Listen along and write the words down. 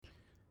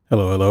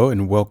Hello, hello,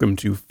 and welcome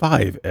to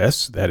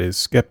 5S, that is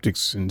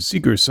Skeptics and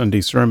Seekers Sunday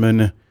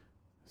Sermon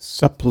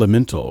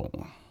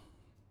Supplemental.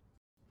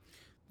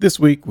 This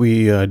week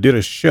we did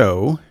a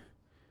show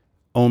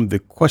on the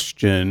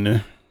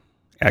question,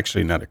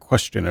 actually not a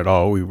question at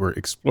all, we were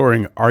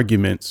exploring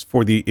arguments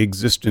for the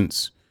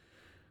existence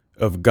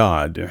of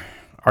God.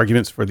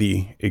 Arguments for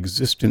the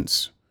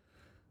existence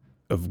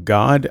of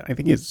God. I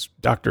think it's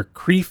Dr.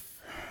 Kreeft.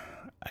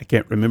 I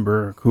can't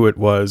remember who it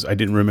was. I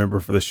didn't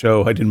remember for the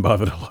show. I didn't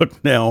bother to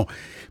look now.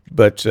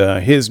 But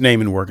his name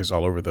and work is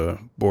all over the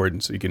board,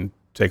 and so you can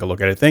take a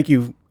look at it. Thank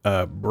you,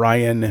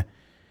 Brian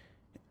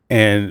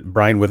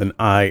with an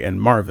I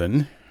and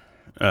Marvin,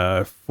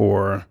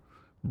 for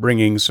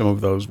bringing some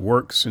of those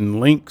works and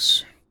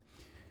links.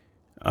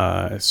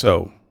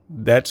 So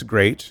that's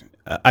great.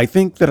 I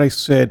think that I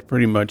said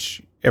pretty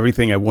much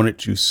everything I wanted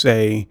to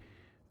say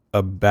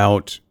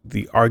about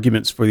the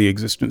arguments for the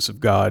existence of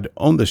God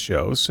on the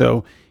show.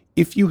 So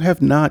if you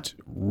have not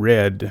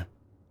read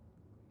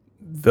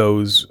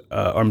those,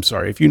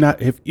 if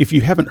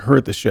you haven't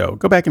heard the show,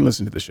 go back and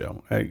listen to the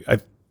show. I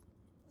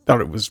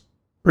thought it was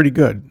pretty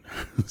good.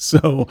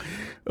 So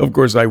of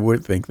course I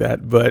would think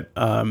that, but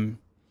I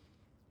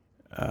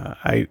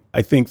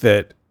think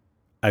that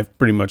I've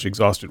pretty much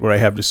exhausted what I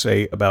have to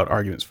say about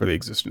arguments for the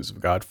existence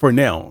of God for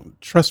now.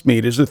 Trust me,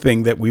 it is a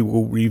thing that we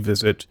will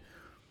revisit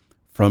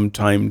from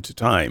time to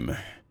time.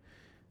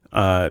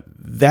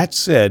 That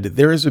said,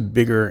 there is a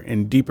bigger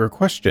and deeper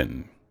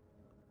question.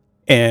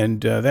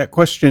 And that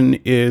question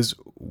is,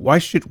 why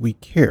should we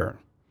care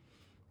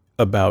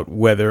about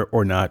whether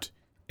or not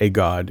a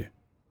God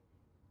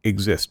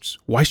exists?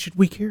 Why should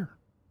we care?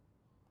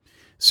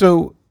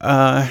 So,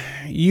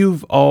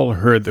 you've all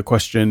heard the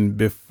question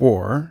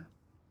before.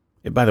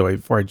 By the way,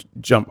 before I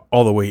jump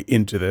all the way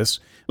into this,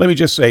 let me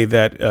just say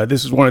that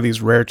this is one of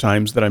these rare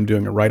times that I'm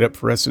doing a write-up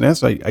for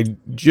SNS. I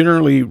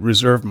generally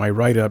reserve my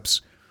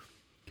write-ups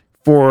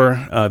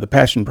for the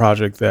passion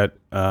project that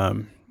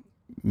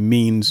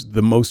means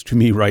the most to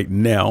me right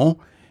now,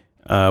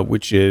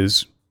 which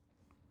is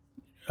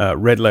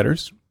Red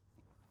Letters.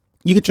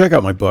 You can check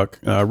out my book,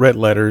 Red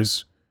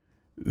Letters,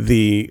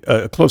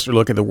 a closer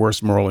look at the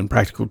worst moral and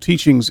practical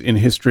teachings in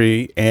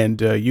history, and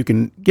you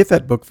can get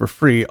that book for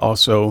free.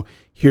 Also,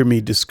 hear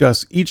me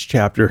discuss each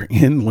chapter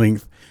in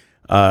length,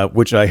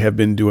 which I have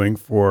been doing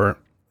for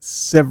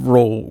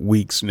several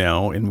weeks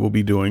now and will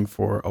be doing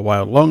for a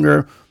while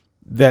longer.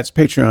 That's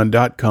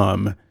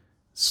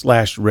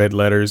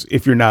patreon.com/redletters.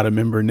 If you're not a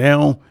member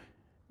now,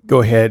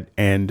 go ahead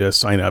and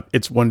sign up.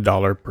 It's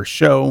 $1 per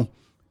show,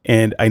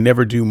 and I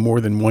never do more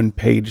than one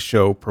paid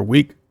show per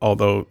week,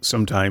 although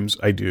sometimes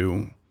I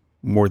do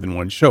more than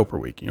one show per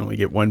week. You only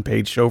get one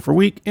paid show per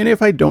week, and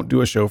if I don't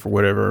do a show for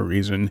whatever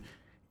reason,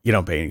 you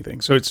don't pay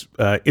anything. So it's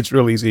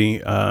real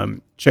easy.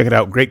 Check it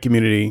out. Great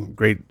community,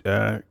 great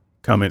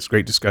comments,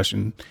 great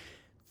discussion.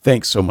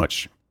 Thanks so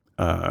much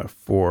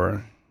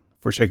for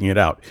checking it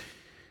out.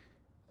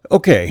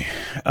 Okay,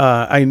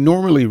 I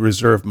normally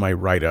reserve my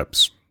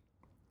write-ups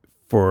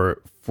for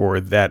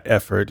that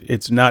effort.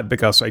 It's not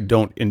because I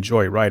don't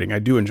enjoy writing. I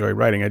do enjoy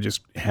writing. I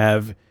just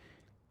have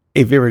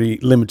a very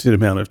limited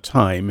amount of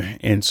time,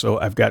 and so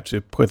I've got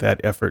to put that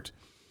effort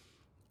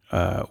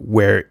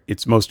where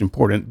it's most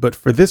important. But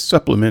for this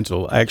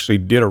supplemental, I actually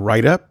did a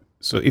write-up.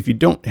 So if you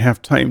don't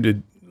have time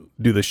to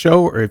do the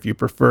show, or if you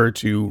prefer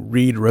to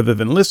read rather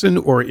than listen,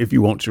 or if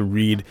you want to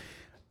read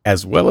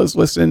as well as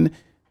listen,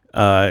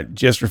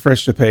 just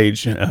refresh the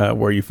page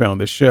where you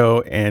found the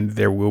show, and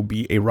there will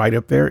be a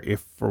write-up there.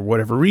 If for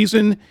whatever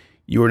reason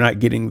you are not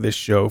getting this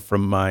show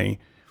from my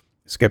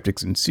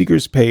Skeptics and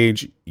Seekers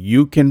page,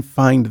 you can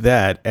find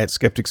that at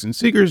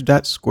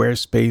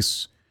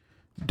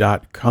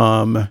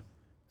skepticsandseekers.squarespace.com.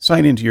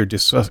 Sign into your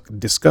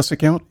Discuss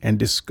account and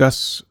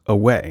discuss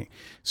away.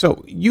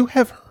 So you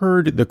have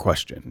heard the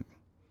question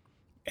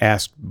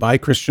asked by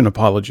Christian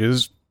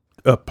apologists.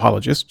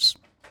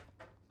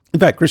 In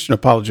fact, Christian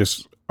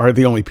apologists are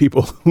the only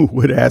people who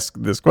would ask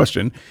this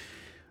question.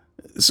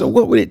 So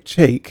what would it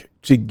take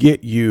to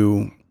get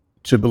you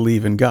to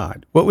believe in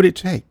God? What would it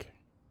take?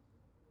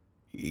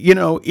 You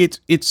know,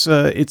 it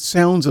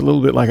sounds a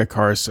little bit like a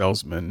car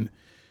salesman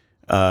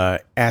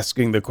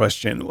asking the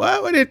question,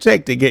 what would it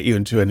take to get you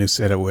into a new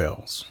set of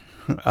wheels?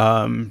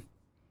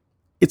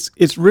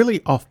 It's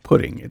really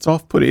off-putting. It's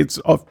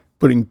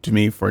off-putting to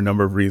me for a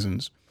number of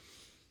reasons.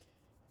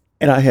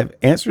 And I have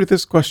answered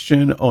this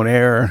question on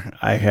air.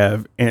 I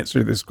have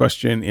answered this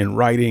question in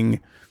writing.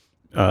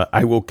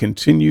 I will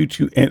continue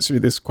to answer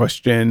this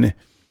question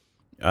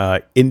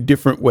in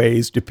different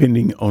ways,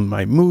 depending on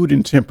my mood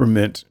and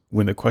temperament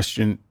when the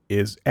question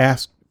is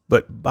asked.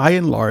 But by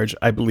and large,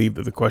 I believe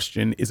that the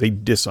question is a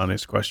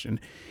dishonest question.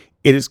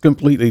 It is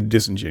completely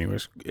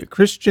disingenuous.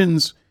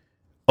 Christians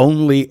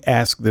only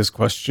ask this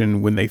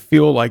question when they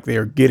feel like they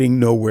are getting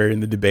nowhere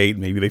in the debate.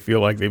 Maybe they feel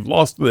like they've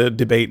lost the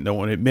debate and don't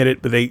want to admit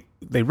it, but they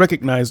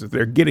recognize that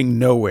they're getting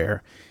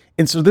nowhere.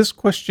 And so this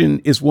question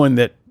is one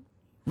that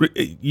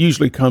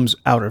usually comes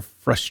out of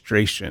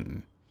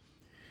frustration.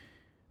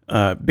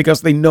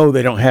 because they know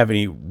they don't have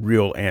any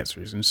real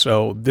answers. And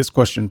so this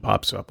question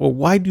pops up. Well,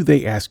 why do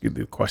they ask you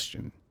the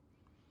question?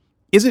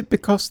 Is it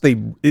because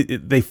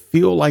they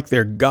feel like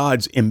they're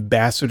God's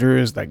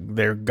ambassadors, like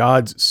they're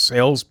God's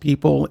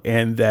salespeople,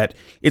 and that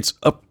it's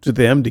up to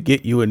them to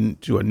get you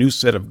into a new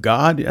set of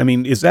God? I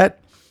mean, is that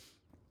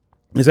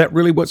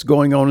really what's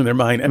going on in their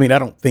mind? I mean, I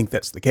don't think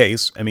that's the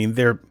case. I mean,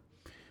 they're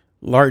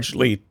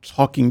largely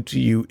talking to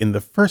you in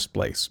the first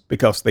place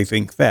because they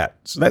think that.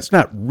 So that's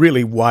not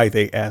really why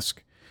they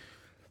ask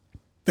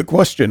the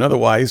question.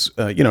 Otherwise,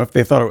 if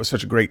they thought it was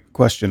such a great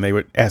question, they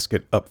would ask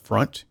it up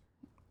front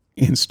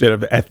instead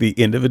of at the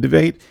end of a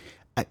debate.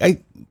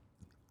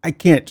 I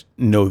can't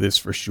know this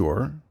for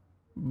sure,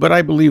 but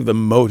I believe the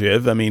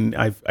motive. I mean,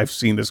 I've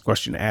seen this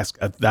question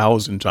asked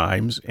 1,000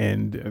 times,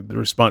 and the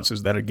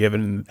responses that are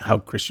given and how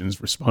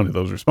Christians respond to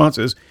those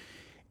responses.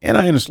 And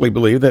I honestly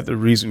believe that the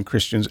reason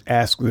Christians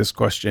ask this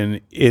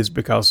question is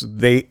because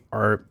they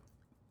are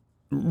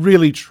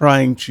really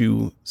trying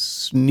to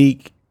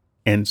sneak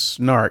and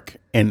snark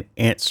an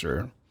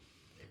answer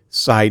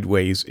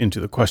sideways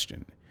into the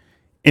question.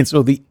 And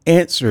so the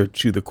answer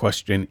to the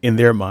question in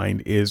their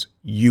mind is,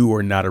 you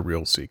are not a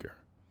real seeker.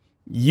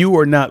 You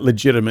are not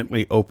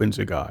legitimately open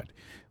to God.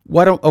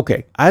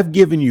 I've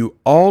given you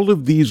all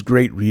of these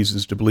great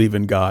reasons to believe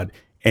in God,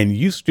 and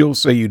you still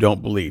say you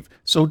don't believe.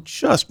 So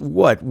just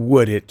what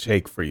would it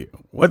take for you?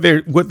 What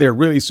they're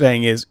really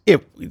saying is,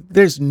 if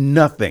there's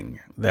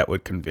nothing that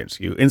would convince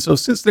you. And so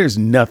since there's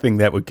nothing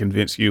that would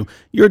convince you,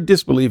 your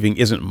disbelieving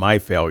isn't my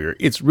failure.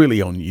 It's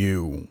really on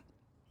you.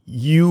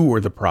 You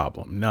are the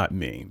problem, not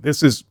me.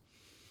 This is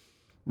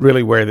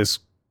really where this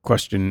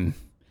question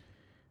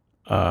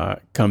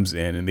comes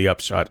in the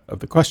upshot of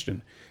the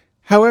question.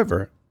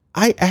 However,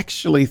 I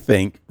actually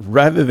think,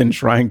 rather than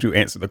trying to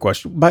answer the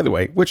question, by the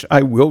way, which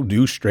I will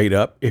do straight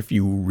up if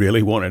you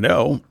really want to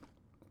know,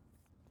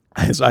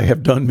 as I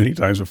have done many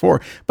times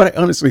before, but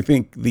I honestly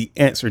think the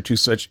answer to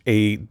such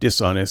a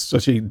dishonest,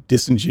 such a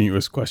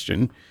disingenuous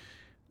question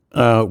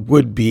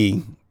would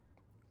be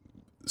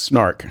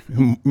snark,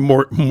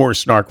 more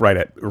snark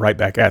right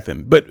back at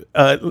them. But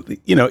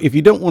if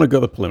you don't want to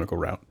go the polemical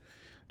route,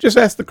 just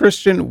ask the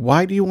Christian,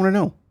 why do you want to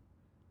know?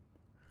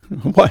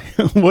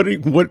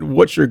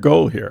 What's your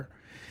goal here?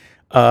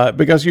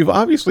 Because you've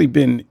obviously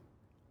been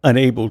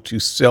unable to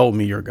sell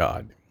me your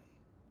God.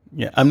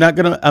 Yeah, I'm not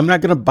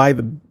gonna buy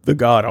the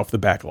God off the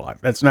back lot.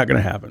 That's not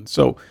gonna happen.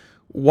 So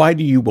why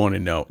do you want to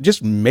know?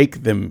 Just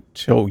make them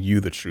tell you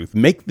the truth.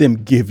 Make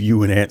them give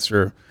you an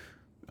answer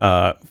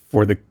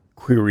for the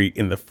query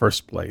in the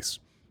first place.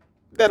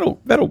 That'll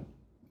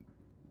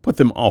put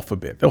them off a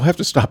bit. They'll have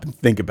to stop and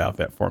think about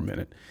that for a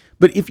minute.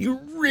 But if you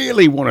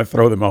really want to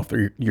throw them off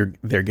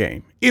their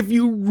game, if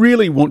you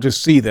really want to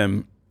see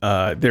them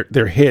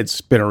their heads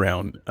spin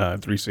around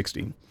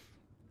 360,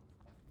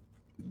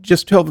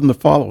 just tell them the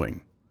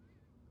following: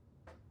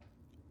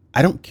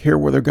 I don't care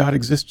whether God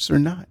exists or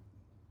not.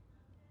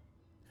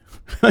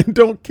 I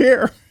don't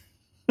care.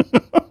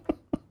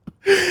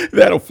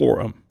 That'll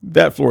floor them.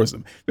 That floors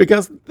them,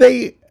 because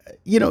they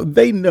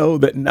know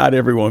that not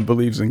everyone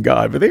believes in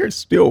God, but they are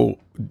still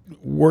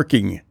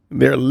working.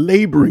 They're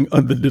laboring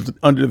under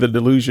the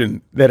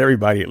delusion that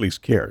everybody at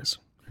least cares,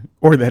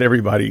 or that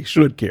everybody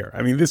should care.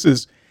 I mean, this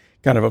is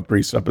kind of a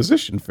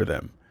presupposition for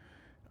them.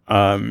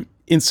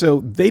 And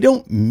so they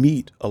don't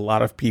meet a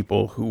lot of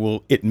people who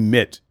will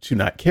admit to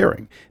not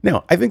caring.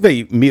 Now, I think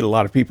they meet a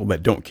lot of people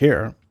that don't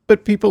care,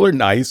 but people are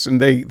nice and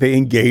they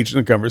engage in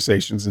the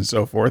conversations and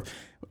so forth.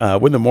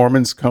 When the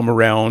Mormons come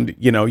around,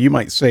 you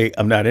might say,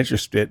 I'm not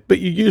interested, but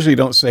you usually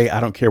don't say, I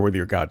don't care whether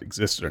your God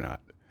exists or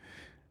not.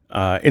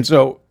 And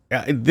so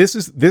this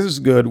is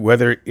good,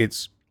 whether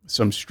it's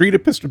some street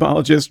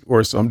epistemologist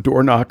or some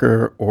door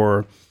knocker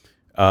or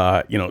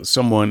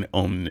someone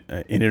on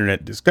an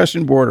internet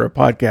discussion board or a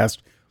podcast.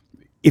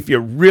 If you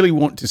really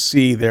want to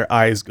see their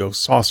eyes go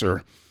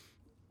saucer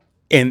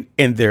and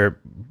their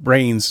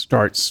brains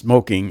start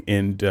smoking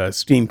and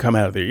steam come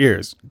out of their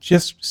ears,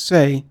 just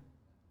say,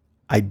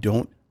 I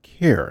don't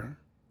care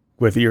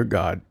whether your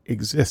God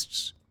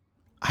exists.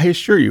 I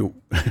assure you,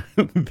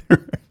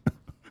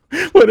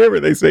 whatever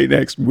they say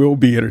next will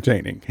be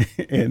entertaining.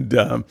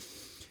 And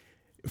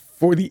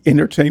for the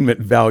entertainment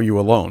value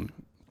alone,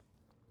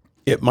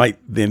 it might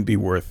then be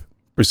worth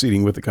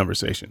proceeding with the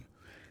conversation.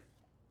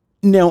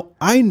 Now,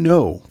 I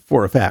know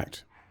for a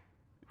fact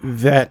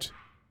that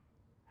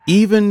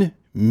even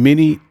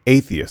many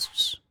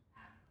atheists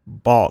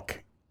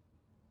balk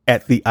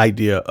at the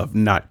idea of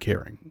not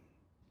caring.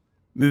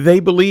 They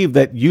believe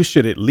that you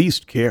should at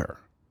least care.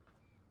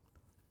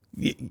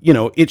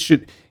 It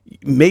should,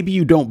 maybe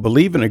you don't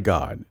believe in a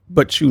God,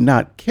 but you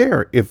not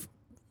care if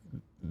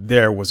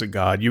there was a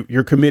God.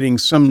 You're committing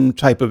some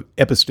type of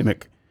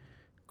epistemic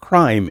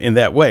crime in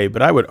that way.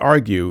 But I would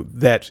argue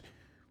that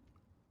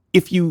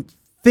if you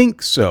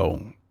think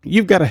so,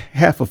 you've got a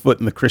half a foot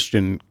in the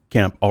Christian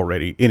camp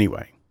already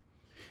anyway,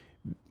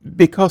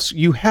 because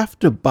you have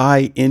to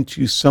buy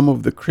into some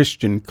of the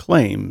Christian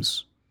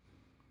claims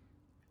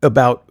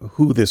about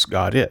who this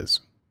God is.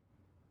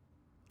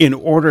 in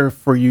order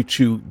for you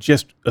to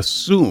just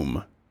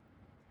assume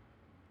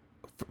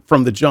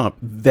from the jump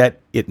that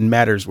it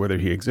matters whether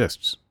he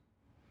exists.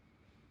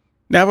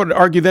 Now, I would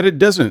argue that it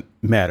doesn't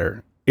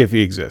matter if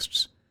he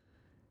exists.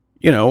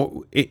 You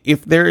know,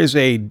 if there is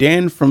a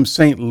Dan from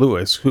St.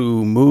 Louis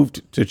who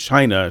moved to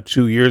China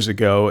 2 years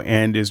ago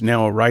and is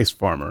now a rice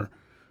farmer,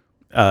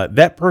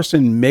 that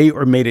person may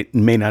or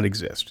may not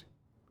exist.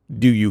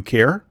 Do you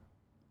care?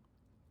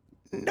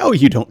 No,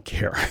 you don't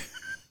care.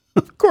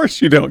 Of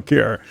course you don't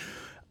care.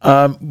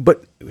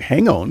 But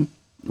hang on.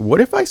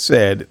 What if I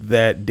said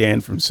that Dan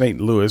from St.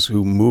 Louis,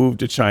 who moved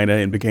to China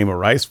and became a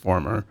rice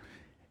farmer,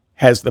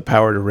 has the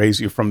power to raise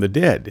you from the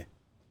dead?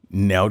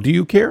 Now do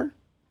you care?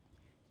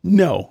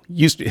 No,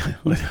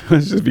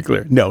 let's just be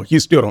clear. No,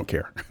 you still don't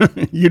care.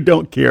 You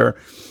don't care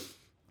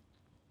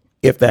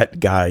if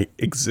that guy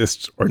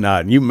exists or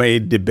not. And you may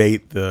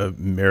debate the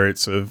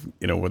merits of,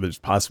 whether it's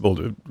possible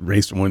to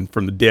raise someone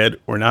from the dead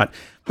or not.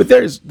 But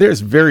there's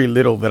very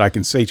little that I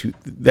can say to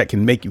that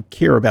can make you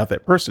care about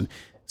that person.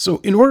 So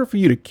in order for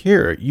you to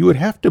care, you would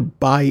have to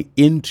buy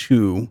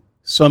into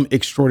some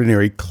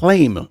extraordinary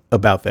claim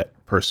about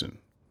that person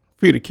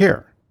for you to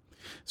care.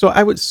 So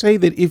I would say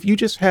that if you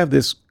just have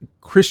this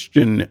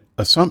Christian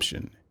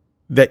assumption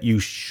that you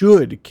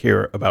should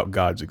care about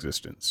God's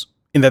existence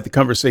and that the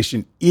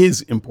conversation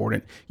is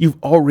important,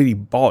 you've already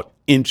bought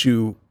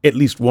into at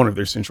least one of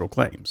their central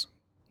claims,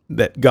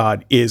 that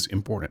God is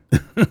important.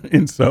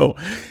 And so,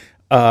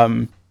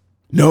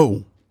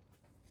 no,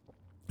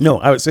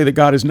 I would say that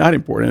God is not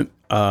important.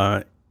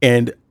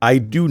 And I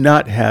do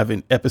not have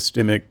an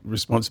epistemic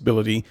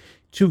responsibility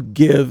to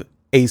give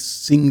a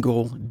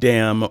single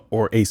damn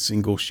or a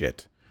single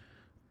shit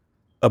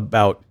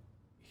about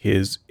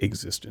his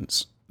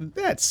existence.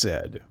 That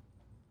said,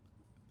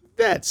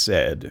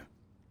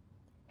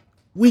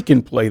 we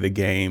can play the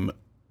game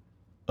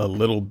a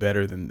little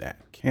better than that,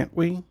 can't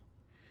we?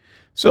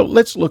 So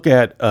let's look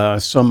at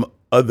some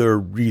other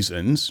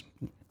reasons.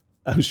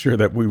 I'm sure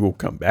that we will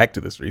come back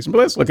to this reason, but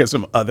let's look at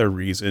some other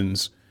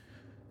reasons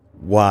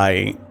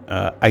why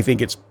I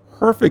think it's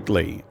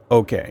perfectly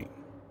okay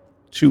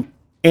to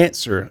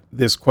answer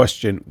this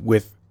question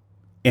with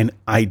an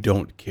I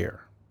don't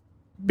care.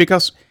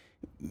 Because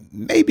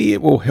maybe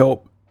it will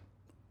help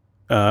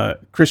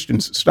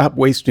Christians stop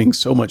wasting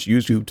so much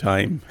YouTube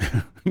time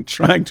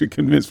trying to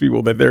convince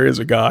people that there is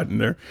a God and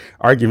their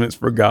arguments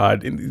for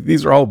God. And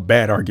these are all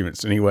bad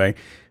arguments anyway.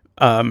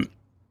 It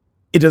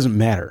doesn't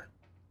matter.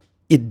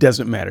 It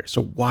doesn't matter.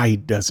 So why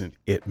doesn't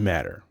it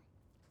matter?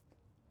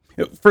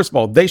 First of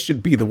all, they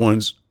should be the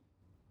ones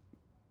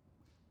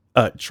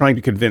trying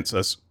to convince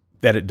us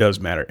that it does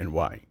matter and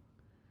why.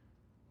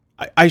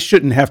 I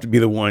shouldn't have to be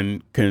the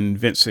one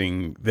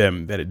convincing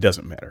them that it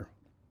doesn't matter.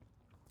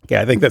 Okay,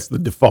 I think that's the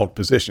default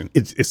position.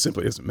 It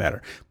simply doesn't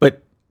matter.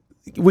 But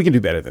we can do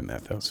better than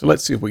that, though. So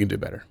let's see if we can do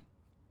better.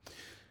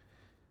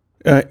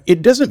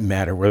 It doesn't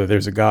matter whether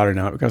there's a God or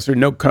not because there are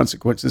no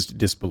consequences to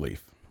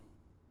disbelief.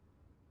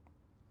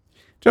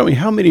 Tell me,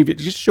 how many of you,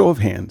 just show of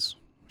hands,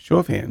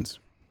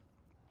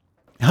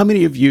 how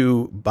many of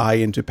you buy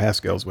into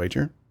Pascal's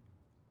wager?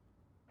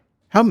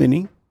 How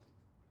many?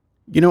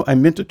 I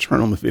meant to turn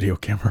on the video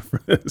camera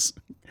for this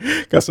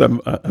because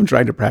I'm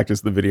trying to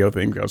practice the video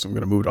thing because I'm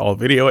going to move to all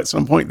video at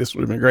some point. This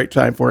would have been a great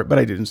time for it, but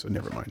I didn't, so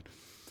never mind.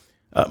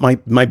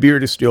 My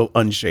beard is still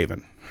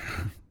unshaven.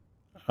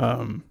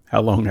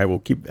 How long I will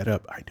keep that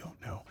up, I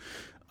don't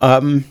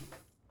know.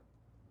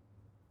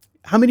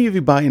 How many of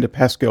you buy into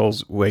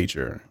Pascal's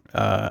wager?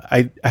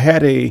 I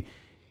had a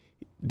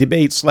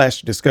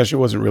debate/discussion. It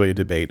wasn't really a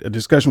debate, a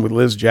discussion with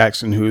Liz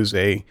Jackson, who is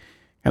a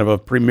kind of a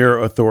premier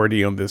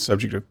authority on the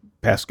subject of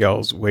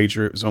Pascal's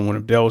wager. It was on one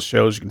of Dell's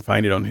shows. You can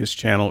find it on his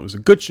channel. It was a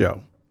good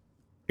show.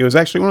 It was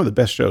actually one of the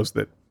best shows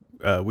that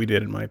we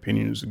did, in my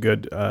opinion. It was a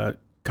good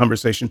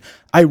conversation.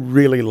 I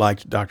really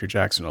liked Dr.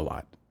 Jackson a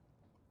lot.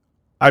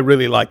 I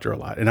really liked her a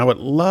lot. And I would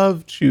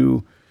love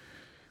to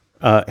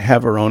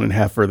have her on and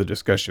have further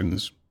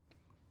discussions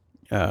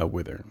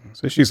with her.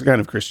 So she's the kind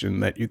of Christian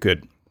that you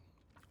could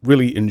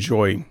really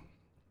enjoy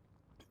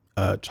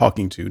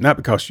talking to, not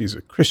because she's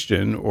a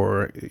Christian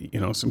or,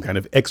 some kind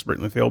of expert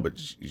in the field, but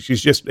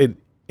she's just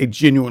a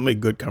genuinely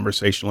good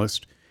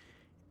conversationalist.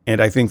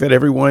 And I think that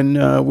everyone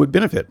would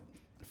benefit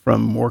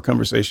from more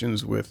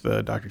conversations with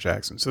Dr.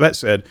 Jackson. So that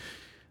said,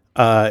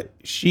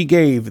 she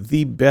gave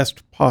the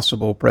best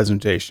possible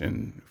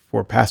presentation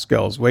for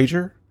Pascal's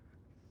wager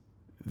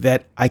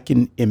that I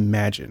can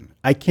imagine.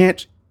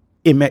 It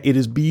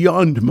is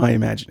beyond my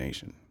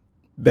imagination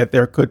that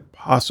there could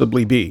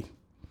possibly be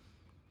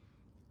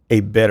a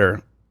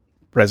better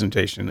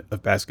presentation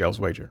of Pascal's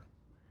wager.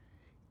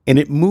 And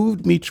it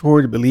moved me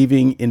toward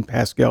believing in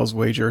Pascal's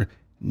wager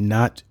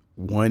not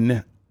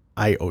one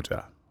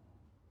iota.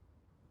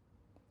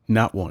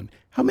 Not one.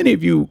 How many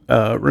of you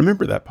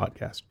remember that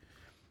podcast?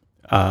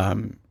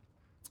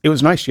 It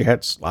was nice. She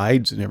had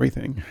slides and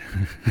everything.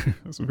 It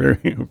was a very,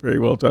 very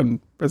well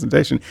done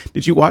presentation.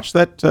 Did you watch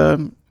that?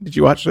 Did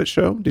you watch that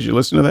show? Did you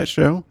listen to that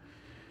show?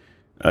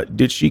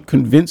 Did she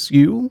convince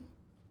you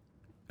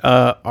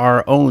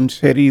our own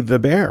Teddy the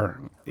Bear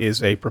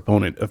is a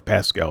proponent of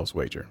Pascal's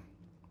wager.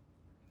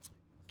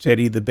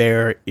 Teddy the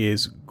Bear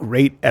is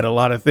great at a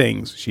lot of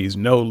things. She's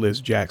no Liz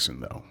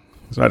Jackson, though.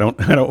 So I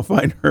don't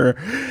find her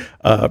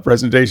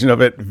presentation of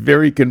it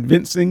very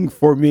convincing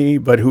for me,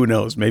 but who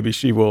knows? Maybe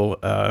she will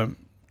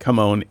come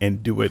on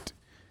and do it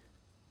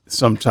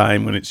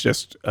sometime when it's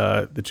just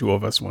the two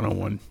of us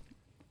one-on-one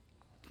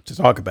to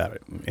talk about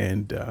it.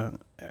 And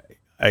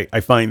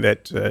I find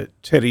that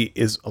Teddy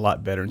is a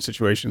lot better in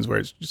situations where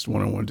it's just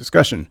one-on-one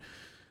discussion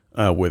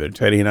with her.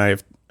 Teddy and I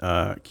have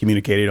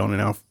communicated on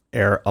and off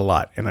air a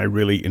lot, and I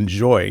really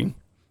enjoy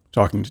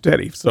talking to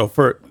Teddy. So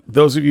for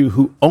those of you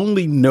who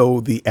only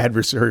know the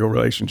adversarial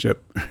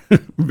relationship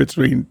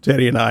between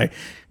Teddy and I,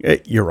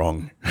 you're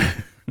wrong.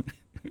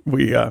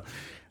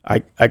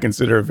 I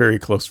consider her a very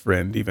close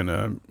friend, even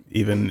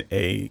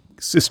a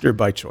sister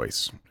by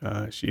choice.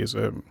 She is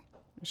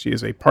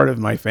a part of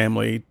my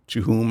family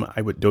to whom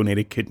I would donate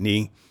a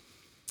kidney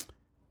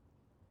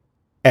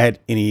at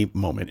any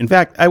moment. In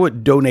fact, I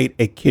would donate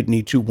a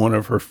kidney to one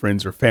of her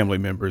friends or family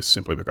members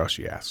simply because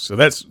she asked. So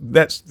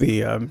that's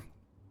the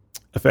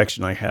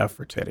affection I have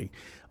for Teddy.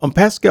 On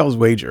Pascal's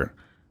wager,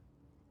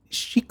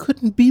 she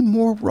couldn't be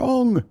more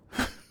wrong.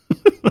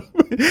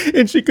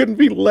 And she couldn't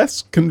be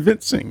less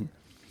convincing.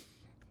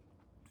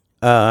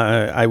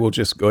 I will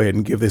just go ahead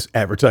and give this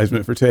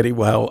advertisement for Teddy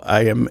while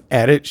I am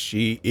at it.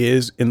 She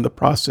is in the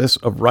process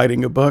of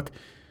writing a book.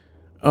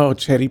 Oh,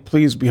 Teddy,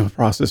 please be in the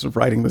process of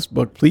writing this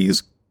book.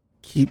 Please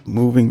keep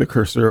moving the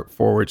cursor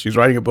forward. She's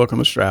writing a book on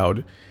the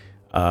Shroud.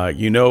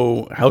 You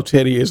know how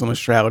Teddy is on the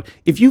Shroud.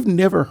 If you've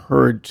never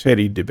heard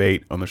Teddy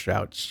debate on the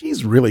Shroud,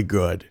 she's really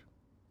good.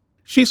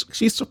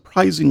 She's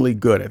surprisingly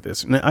good at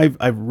this. And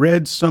I've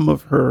read some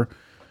of her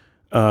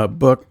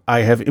book. I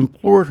have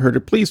implored her to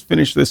please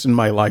finish this in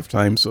my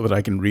lifetime so that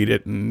I can read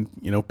it and,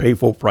 pay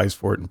full price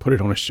for it and put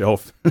it on a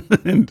shelf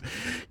and,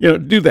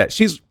 do that.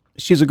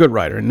 She's a good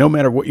writer. And no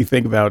matter what you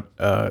think about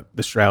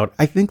the Shroud,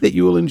 I think that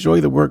you will enjoy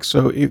the work.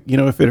 So if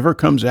it ever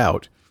comes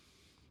out,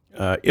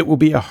 it will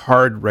be a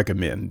hard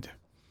recommend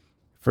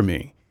for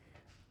me.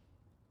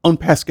 On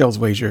Pascal's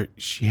wager,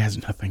 she has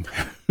nothing.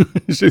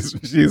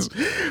 she's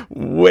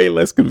way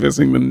less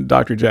convincing than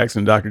Dr.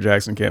 Jackson. Dr.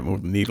 Jackson can't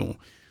move the needle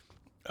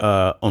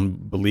on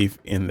belief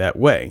in that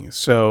way.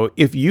 So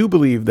if you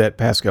believe that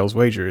Pascal's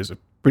wager is a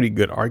pretty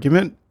good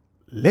argument,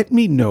 let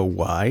me know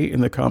why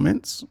in the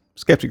comments.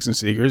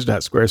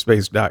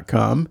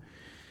 skepticsandseekers.squarespace.com.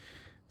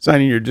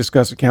 Sign in your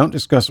Discuss account.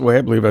 Discuss away.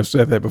 I believe I've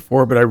said that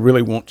before, but I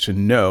really want to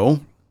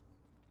know.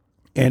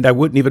 And I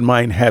wouldn't even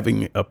mind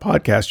having a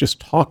podcast, just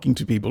talking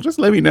to people. Just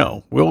let me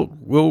know.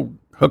 We'll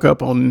hook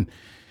up on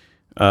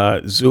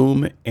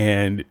Zoom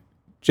and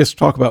just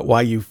talk about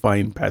why you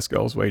find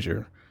Pascal's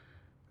wager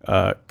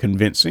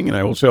convincing. And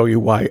I will tell you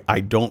why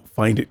I don't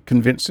find it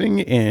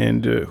convincing.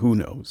 And who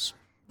knows?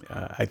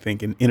 I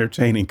think an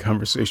entertaining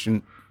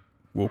conversation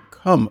will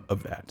come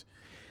of that.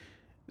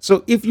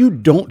 So if you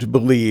don't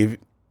believe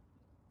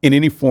in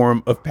any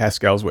form of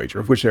Pascal's wager,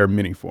 of which there are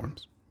many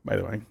forms, by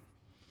the way,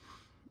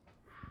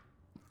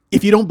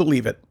 if you don't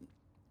believe it,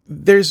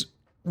 there's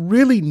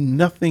really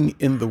nothing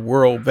in the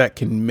world that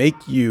can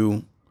make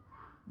you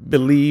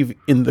believe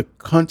in the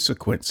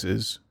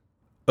consequences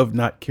of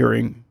not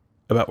caring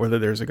about whether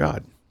there's a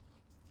God.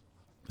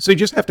 So you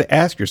just have to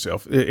ask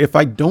yourself, if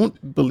I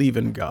don't believe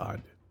in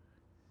God,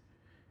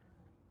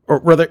 or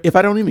rather, if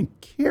I don't even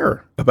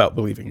care about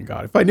believing in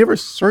God, if I never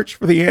search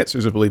for the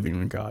answers of believing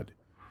in God,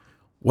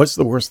 what's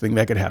the worst thing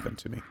that could happen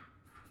to me?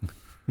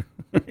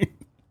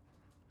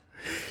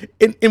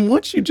 And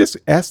once you just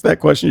ask that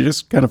question, you're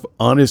just kind of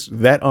honest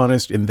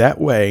in that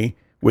way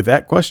with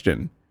that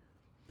question,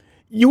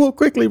 you will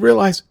quickly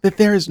realize that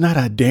there is not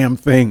a damn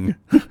thing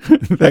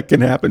that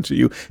can happen to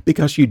you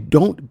because you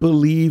don't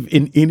believe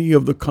in any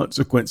of the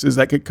consequences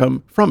that could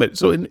come from it.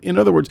 So in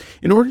other words,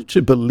 in order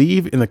to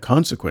believe in the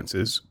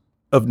consequences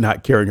of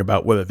not caring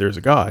about whether there's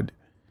a God,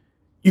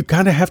 you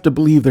kind of have to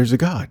believe there's a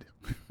God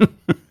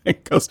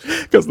because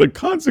the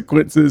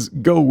consequences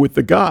go with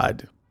the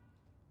God.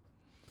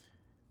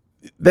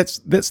 That's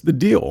the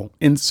deal.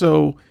 And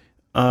so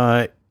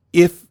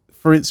if,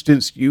 for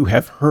instance, you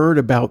have heard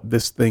about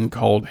this thing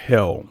called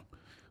hell,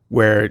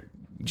 where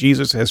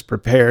Jesus has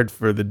prepared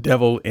for the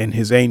devil and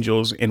his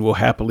angels and will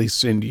happily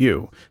send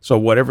you. So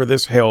whatever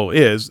this hell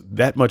is,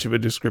 that much of a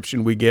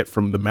description we get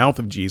from the mouth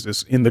of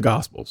Jesus in the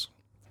Gospels.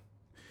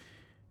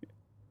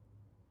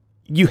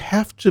 You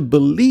have to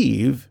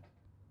believe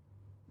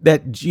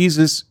that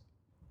Jesus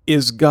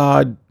is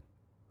God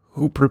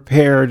who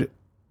prepared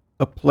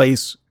a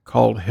place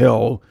called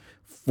hell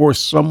for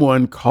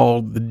someone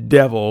called the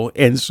devil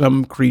and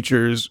some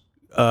creatures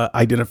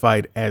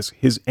identified as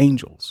his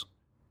angels.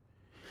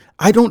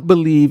 I don't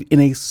believe in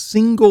a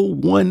single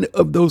one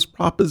of those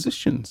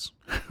propositions.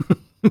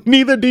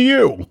 Neither do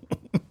you.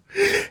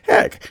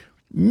 Heck,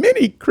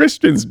 many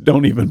Christians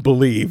don't even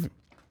believe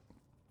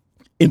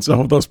in some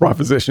of those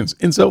propositions.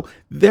 And so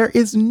there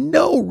is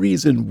no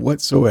reason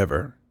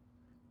whatsoever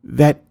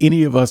that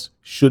any of us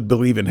should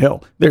believe in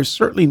hell. There's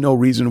certainly no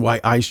reason why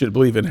I should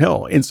believe in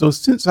hell. And so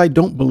since I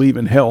don't believe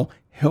in hell,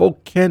 hell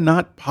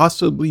cannot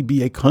possibly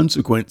be a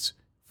consequence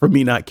for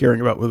me not caring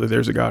about whether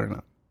there's a God or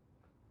not.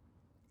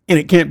 And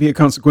it can't be a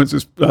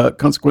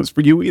consequence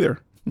for you either.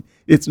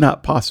 It's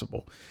not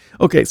possible.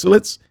 Okay, so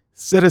let's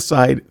set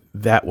aside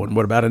that one.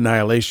 What about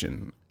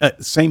annihilation?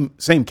 Same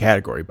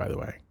category, by the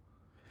way.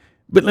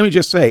 But let me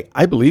just say,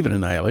 I believe in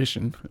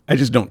annihilation. I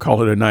just don't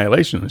call it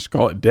annihilation. I just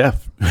call it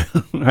death.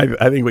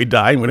 I think we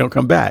die and we don't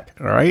come back.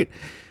 All right.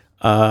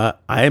 I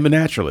am a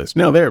naturalist.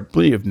 Now, there are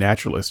plenty of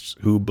naturalists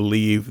who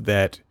believe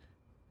that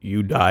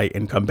you die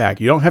and come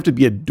back. You don't have to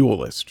be a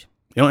dualist.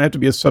 You don't have to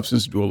be a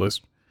substance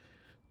dualist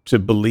to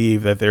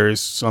believe that there is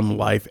some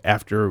life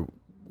after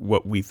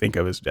what we think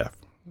of as death.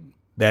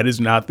 That is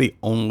not the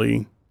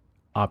only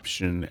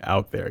option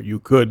out there. You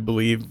could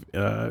believe,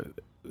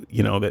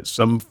 that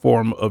some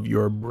form of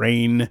your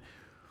brain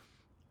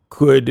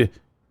could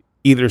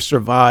either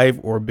survive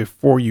or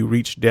before you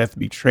reach death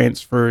be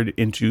transferred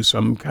into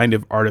some kind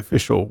of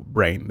artificial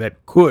brain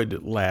that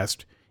could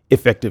last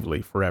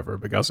effectively forever,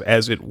 because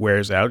as it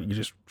wears out, you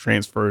just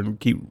transfer and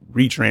keep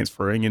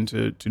retransferring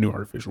into new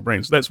artificial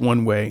brains. So that's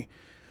one way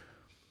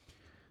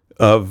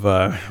of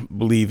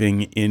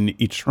believing in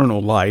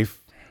eternal life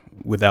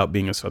without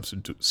being a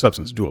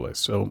substance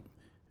dualist. So,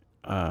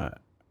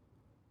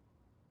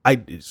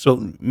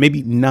 so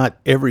maybe not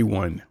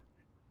everyone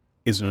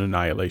is an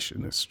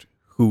annihilationist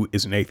who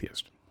is an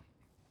atheist.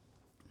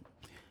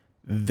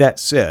 That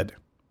said,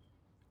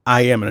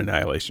 I am an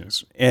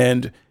annihilationist,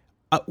 and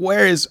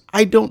whereas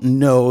I don't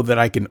know that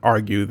I can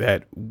argue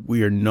that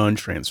we are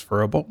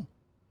non-transferable.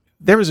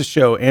 There was a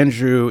show,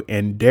 Andrew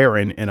and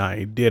Darren and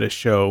I did a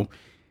show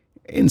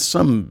in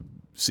some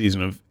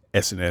season of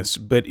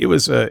SNS, but it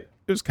was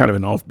kind of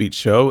an offbeat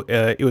show.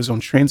 It was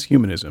on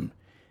transhumanism.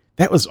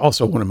 That was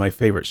also one of my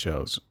favorite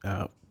shows.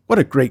 What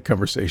a great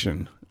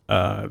conversation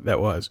that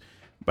was,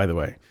 by the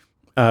way.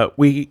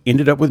 We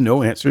ended up with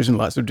no answers and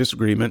lots of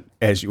disagreement,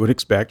 as you would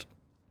expect,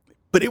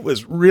 but it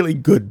was really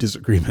good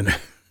disagreement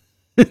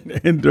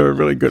and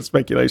really good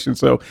speculation.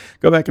 So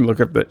go back and look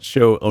up that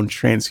show on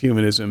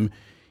transhumanism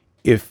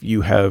if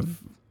you have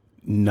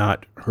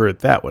not heard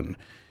that one.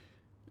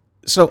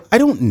 So I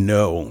don't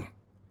know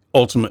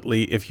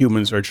ultimately if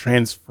humans are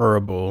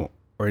transferable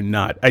or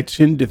not. I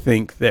tend to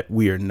think that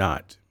we are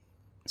not,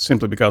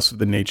 simply because of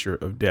the nature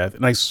of death.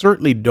 And I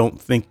certainly don't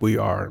think we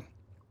are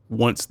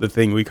once the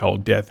thing we call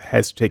death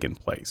has taken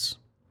place.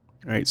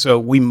 All right, so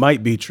we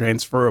might be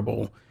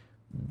transferable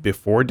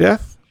before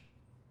death,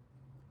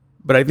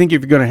 but I think if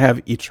you're going to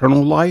have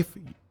eternal life,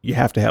 you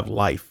have to have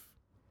life.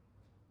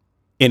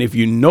 And if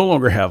you no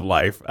longer have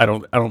life, I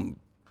don't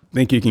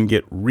think you can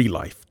get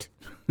relifed.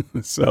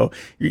 So,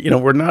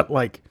 we're not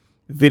like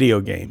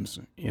video games,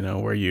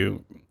 where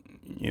you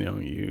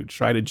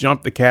try to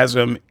jump the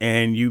chasm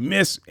and you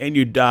miss and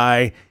you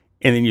die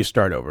and then you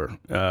start over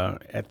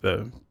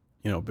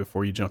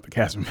before you jump the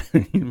chasm.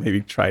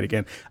 Maybe try it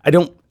again. I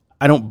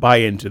don't buy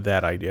into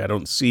that idea. I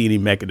don't see any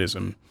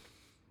mechanism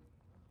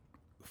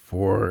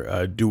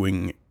for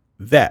doing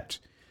that.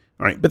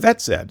 All right. But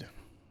that said,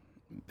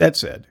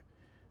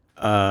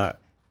 I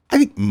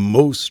think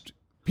most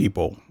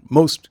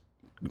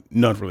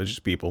non-religious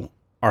people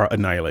are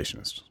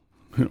annihilationists,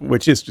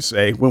 which is to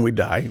say, when we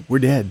die, we're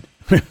dead.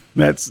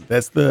 That's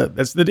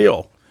the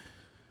deal.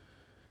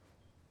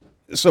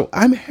 So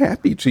I'm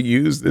happy to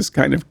use this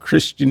kind of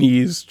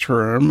Christianese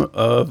term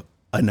of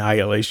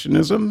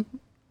annihilationism,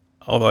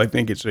 although I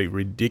think it's a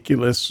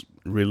ridiculous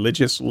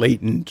religious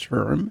latent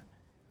term.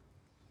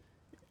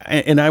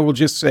 And I will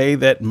just say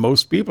that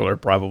most people are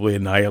probably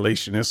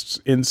annihilationists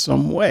in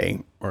some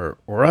way or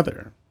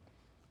other.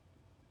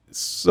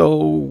 So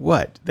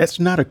what? That's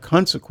not a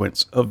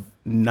consequence of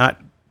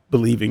not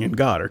believing in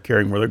God or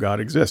caring whether God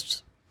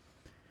exists.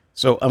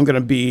 So I'm going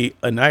to be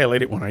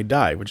annihilated when I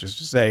die, which is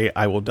to say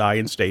I will die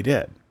and stay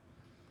dead.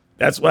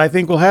 That's what I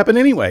think will happen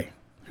anyway.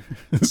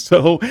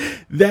 So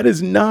that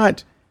is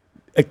not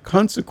a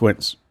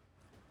consequence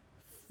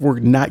for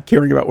not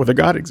caring about whether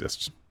God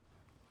exists.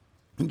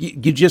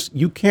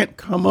 You can't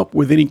come up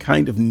with any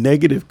kind of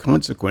negative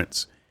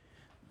consequence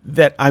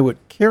that I would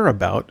care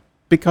about,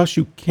 because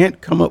you can't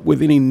come up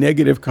with any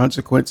negative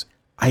consequence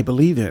I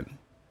believe in.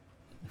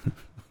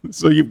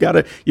 So you've kind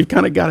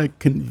of got to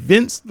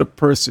convince the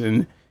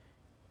person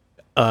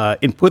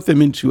and put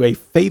them into a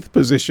faith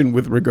position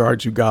with regard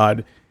to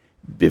God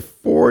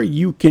before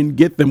you can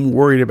get them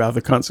worried about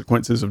the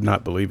consequences of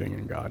not believing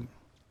in God.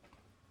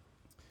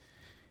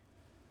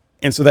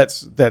 And so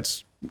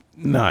that's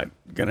not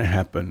going to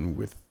happen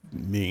with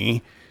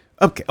me.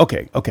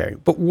 Okay.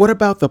 But what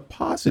about the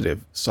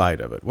positive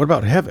side of it? What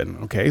about heaven?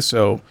 Okay,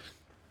 so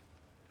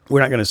we're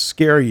not going to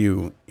scare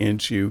you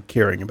into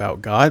caring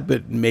about God,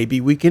 but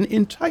maybe we can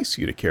entice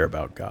you to care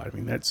about God. I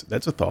mean, that's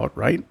a thought,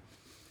 right?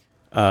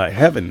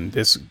 Heaven,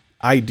 this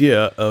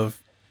idea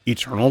of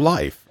eternal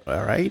life,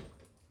 all right?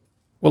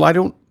 Well,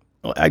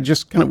 I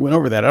just kind of went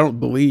over that. I don't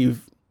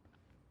believe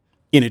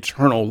in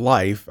eternal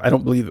life. I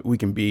don't believe that we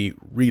can be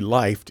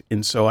relifed,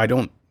 and so I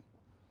don't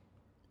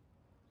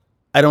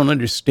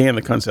understand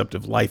the concept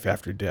of life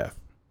after death,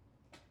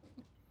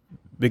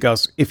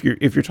 because if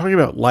you're talking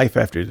about life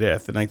after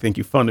death, then I think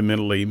you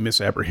fundamentally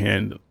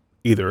misapprehend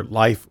either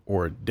life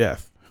or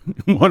death.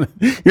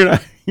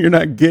 You're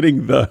not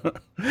getting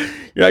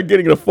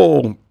the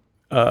full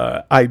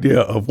idea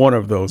of one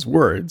of those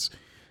words.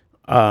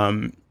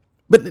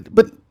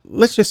 But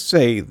let's just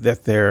say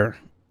that there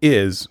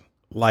is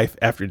life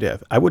after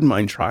death. I wouldn't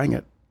mind trying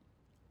it.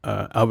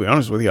 I'll be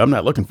honest with you. I'm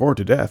not looking forward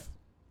to death.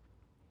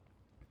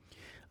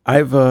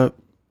 I've had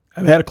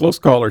a close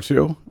call or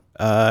two.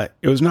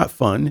 It was not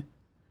fun.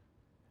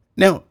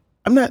 Now,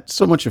 I'm not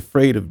so much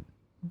afraid of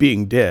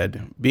being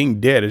dead.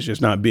 Being dead is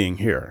just not being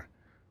here.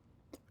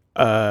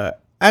 I'm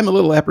a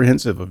little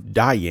apprehensive of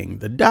dying.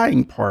 The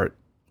dying part,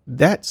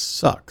 that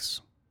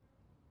sucks.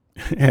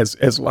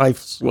 As life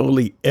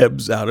slowly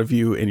ebbs out of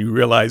you and you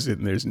realize it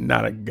and there's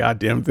not a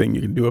goddamn thing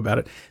you can do about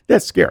it,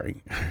 that's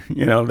scary.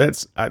 What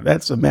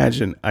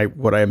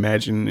I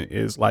imagine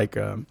is like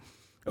a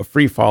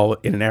free fall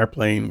in an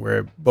airplane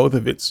where both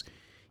of its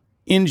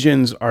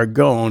engines are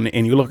gone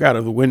and you look out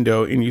of the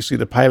window and you see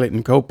the pilot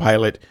and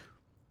co-pilot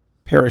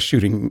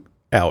parachuting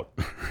out.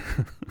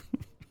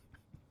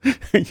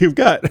 You've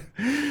got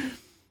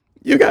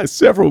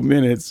several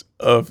minutes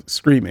of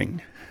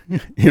screaming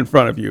in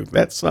front of you.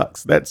 That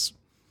sucks. That's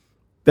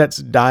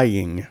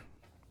dying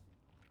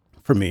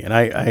for me, and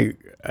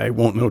I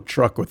won't no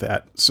truck with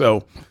that.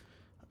 So,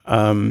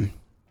 I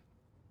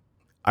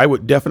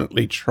would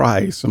definitely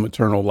try some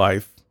eternal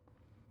life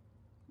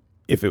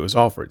if it was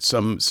offered.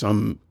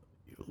 Some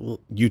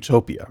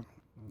utopia.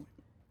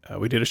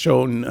 We did a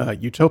show on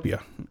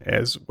utopia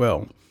as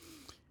well.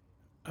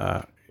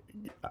 I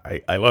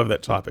love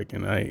that topic,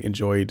 and I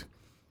enjoyed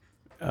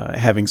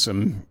having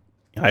some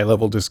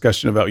high-level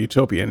discussion about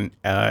utopia. And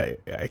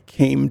I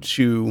came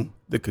to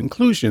the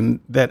conclusion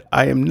that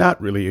I am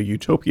not really a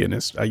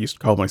utopianist. I used to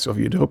call myself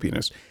a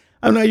utopianist.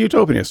 I'm not a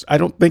utopianist. I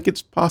don't think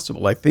it's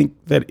possible. I think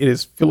that it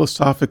is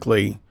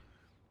philosophically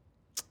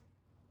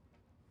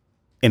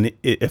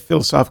a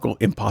philosophical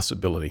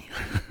impossibility.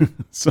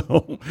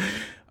 So,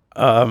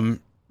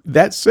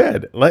 that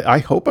said, I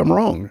hope I'm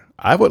wrong.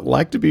 I would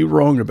like to be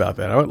wrong about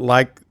that. I would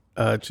like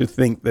to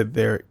think that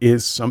there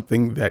is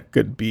something that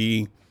could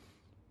be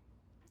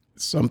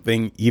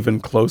something even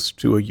close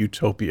to a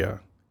utopia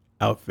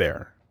out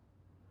there.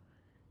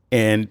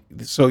 And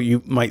so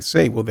you might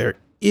say, well, there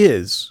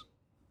is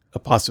a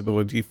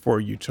possibility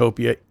for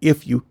utopia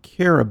if you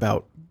care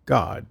about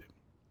God.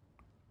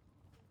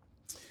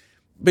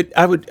 But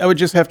I would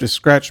just have to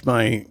scratch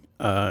my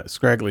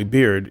scraggly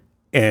beard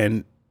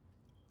and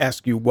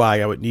ask you why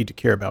I would need to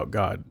care about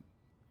God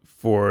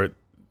for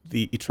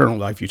the eternal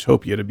life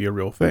utopia to be a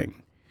real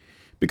thing.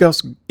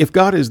 Because if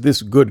God is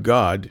this good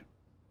God,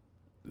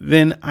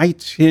 then I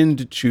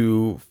tend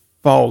to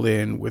fall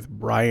in with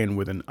Brian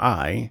with an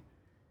I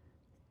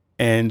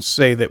and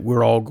say that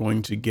we're all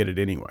going to get it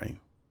anyway.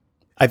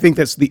 I think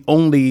that's the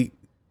only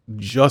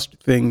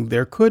just thing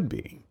there could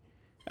be.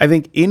 I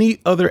think any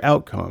other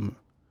outcome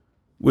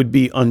would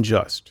be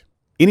unjust.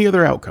 Any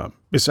other outcome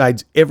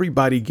besides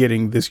everybody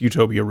getting this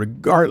utopia,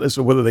 regardless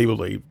of whether they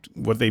believed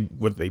what they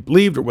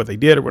believed or what they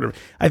did or whatever,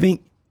 I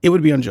think it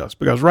would be unjust,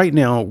 because right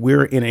now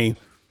we're in a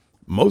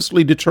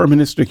mostly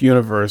deterministic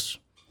universe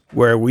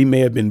where we may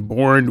have been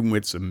born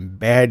with some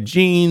bad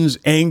genes,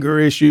 anger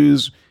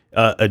issues,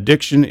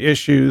 addiction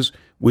issues.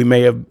 We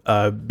may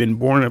have been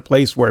born in a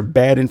place where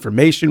bad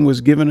information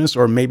was given us,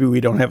 or maybe we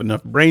don't have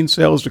enough brain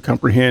cells to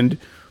comprehend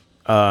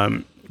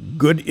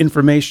good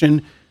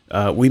information.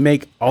 We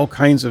make all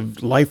kinds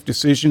of life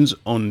decisions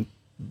on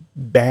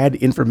bad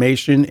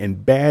information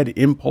and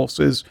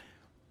impulses.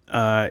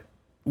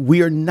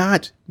 We are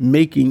not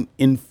making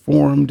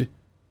informed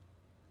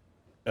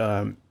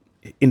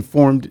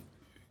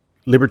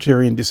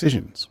libertarian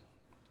decisions.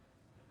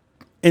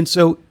 And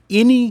so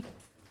any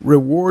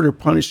reward or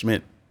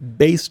punishment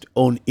based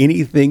on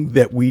anything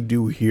that we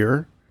do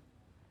here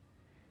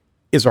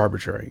is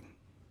arbitrary.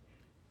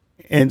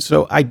 And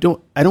so I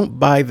don't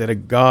buy that a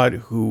God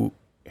who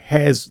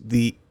has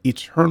the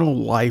eternal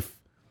life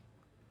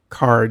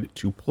card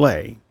to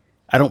play,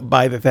 I don't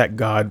buy that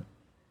God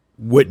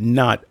would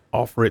not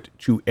offer it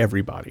to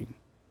everybody.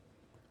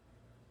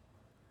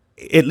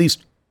 At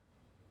least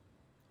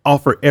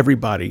offer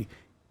everybody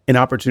an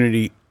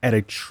opportunity at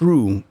a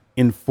true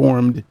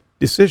informed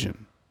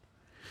decision.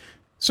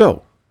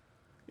 So,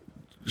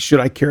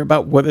 should I care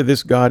about whether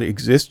this God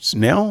exists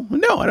now?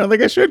 No, I don't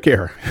think I should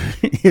care.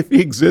 If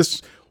he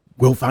exists,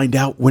 we'll find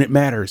out when it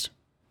matters.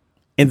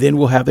 And then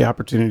we'll have the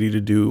opportunity to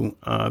do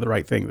the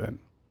right thing then.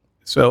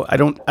 So I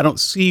don't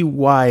see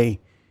why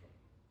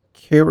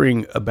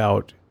caring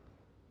about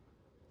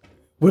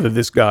whether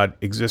this God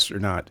exists or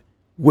not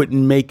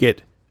wouldn't make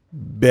it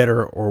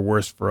better or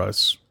worse for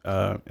us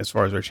as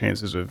far as our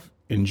chances of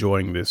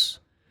enjoying this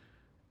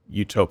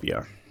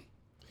utopia.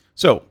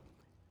 So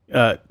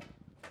I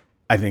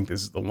think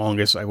this is the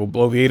longest I will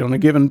bloviate on a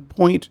given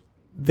point.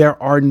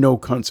 There are no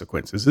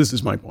consequences. This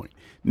is my point.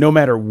 No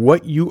matter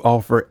what you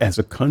offer as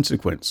a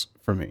consequence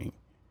for me,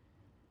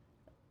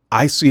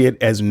 I see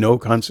it as no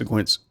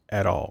consequence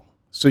at all.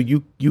 So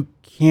you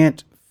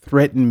can't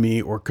threaten me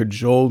or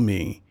cajole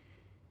me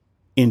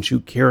into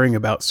caring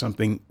about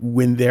something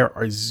when there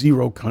are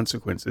zero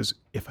consequences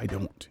if I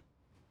don't?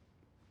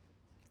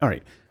 All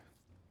right.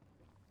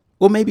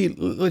 Well, maybe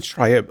let's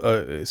try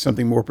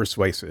something more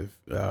persuasive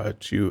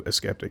to a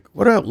skeptic.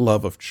 What about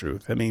love of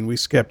truth? I mean, we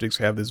skeptics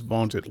have this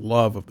vaunted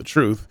love of the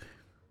truth,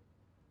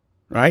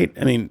 right?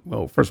 I mean,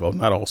 well, first of all,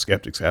 not all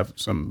skeptics have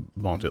some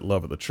vaunted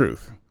love of the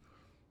truth.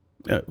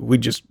 We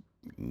just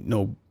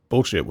know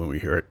bullshit when we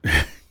hear it,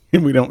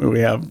 and we don't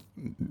really have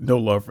no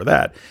love for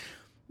that.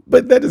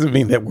 But that doesn't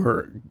mean that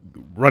we're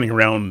running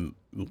around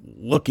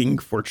looking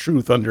for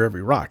truth under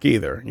every rock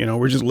either.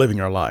 We're just living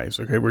our lives.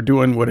 Okay. We're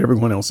doing what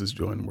everyone else is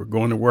doing. We're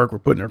going to work. We're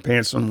putting our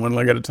pants on one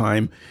leg at a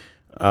time.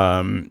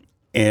 We're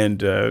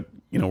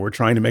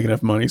trying to make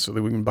enough money so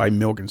that we can buy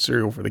milk and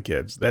cereal for the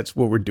kids. That's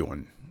what we're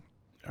doing.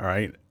 All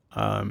right.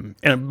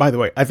 And by the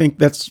way, I think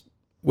that's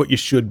what you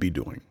should be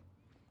doing.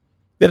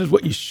 That is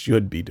what you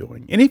should be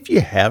doing. And if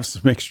you have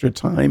some extra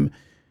time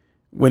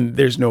when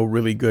there's no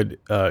really good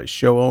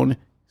show on,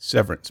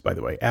 Severance, by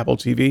the way, Apple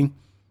TV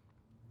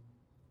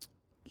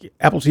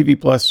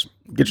Plus,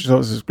 get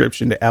yourself a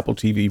subscription to Apple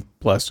TV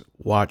Plus,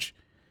 watch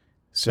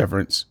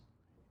Severance.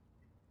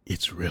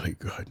 It's really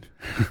good.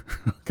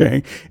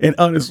 Okay. And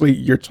honestly,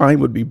 your time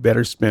would be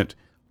better spent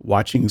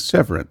watching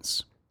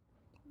Severance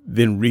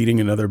than reading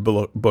another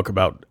book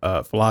about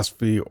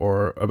philosophy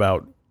or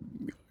about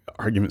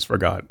arguments for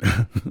God.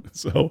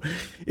 So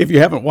if you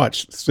haven't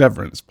watched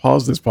Severance,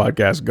 pause this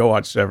podcast, go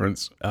watch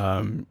Severance.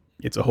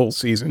 It's a whole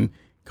season.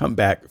 Come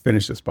back,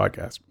 finish this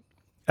podcast.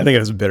 I think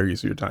that's a better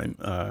use of your time,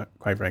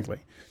 quite frankly.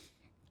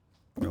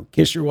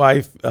 Kiss your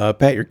wife,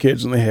 pat your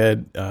kids on the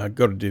head,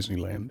 go to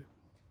Disneyland.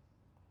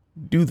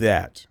 Do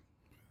that.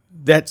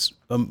 That's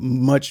a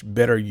much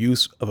better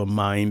use of a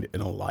mind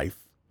and a life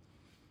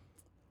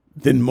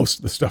than most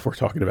of the stuff we're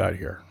talking about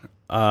here.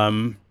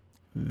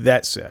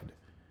 That said,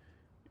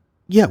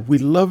 yeah, we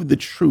love the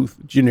truth,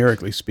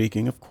 generically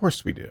speaking. Of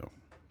course we do.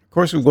 Of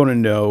course we want to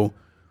know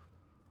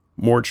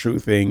more true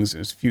things,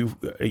 as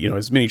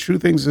many true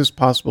things as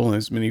possible,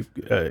 and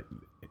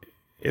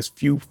as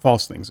few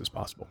false things as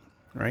possible,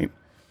 right?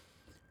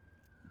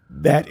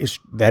 That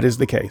is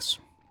the case.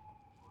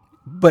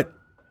 But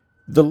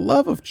the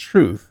love of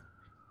truth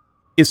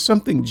is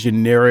something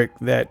generic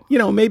that,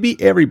 maybe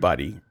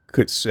everybody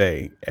could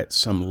say at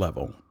some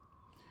level.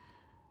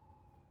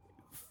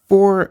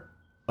 For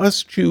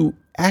us to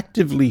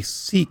actively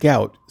seek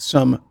out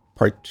some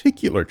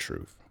particular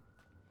truth,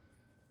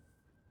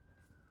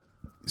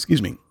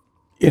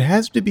 it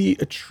has to be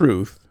a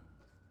truth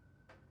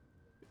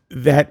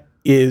that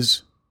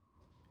is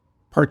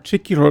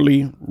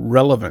particularly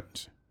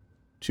relevant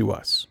to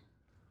us.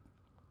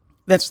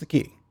 That's the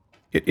key.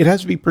 It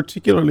has to be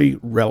particularly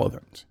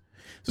relevant.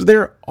 So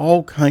there are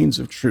all kinds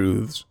of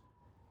truths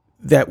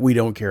that we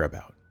don't care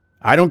about.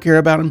 I don't care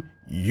about them.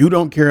 You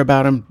don't care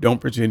about them.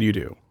 Don't pretend you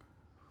do.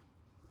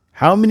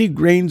 How many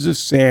grains of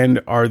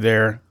sand are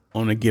there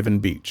on a given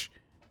beach?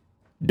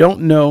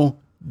 Don't know.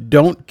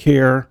 Don't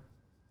care.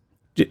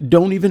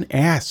 Don't even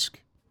ask.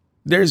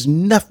 There's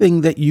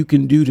nothing that you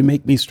can do to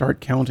make me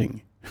start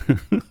counting.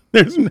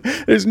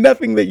 There's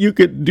nothing that you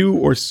could do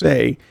or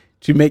say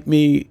to make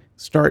me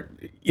start,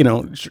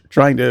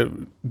 trying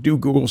to do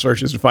Google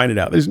searches and find it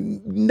out. There's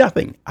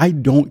nothing. I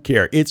don't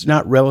care. It's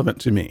not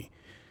relevant to me.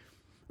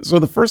 So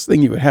the first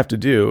thing you would have to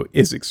do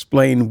is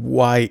explain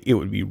why it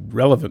would be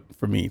relevant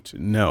for me to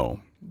know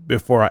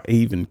before I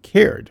even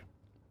cared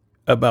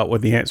about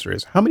what the answer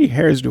is. How many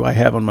hairs do I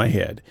have on my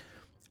head?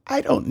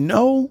 I don't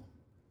know.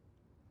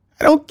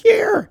 I don't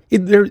care.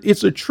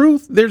 It's a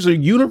truth. There's a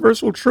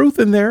universal truth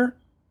in there.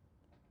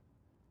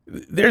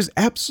 There's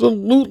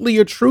absolutely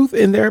a truth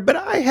in there, but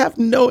I have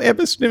no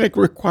epistemic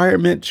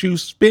requirement to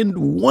spend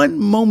one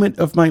moment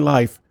of my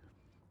life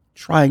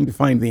trying to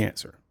find the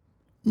answer.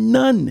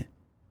 None.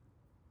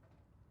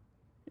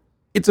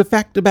 It's a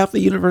fact about the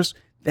universe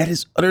that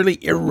is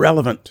utterly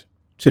irrelevant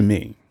to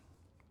me.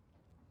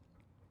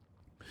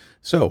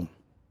 So,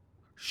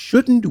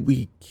 shouldn't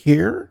we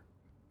care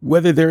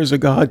whether there is a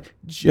God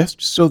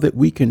just so that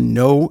we can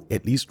know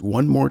at least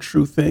one more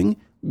true thing?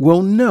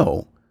 Well,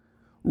 no.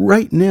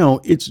 Right now,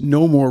 it's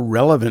no more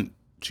relevant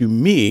to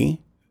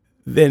me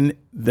than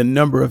the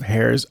number of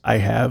hairs I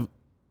have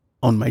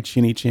on my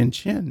chinny chin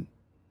chin.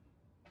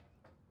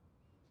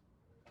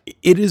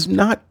 It is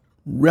not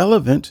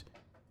relevant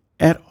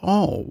at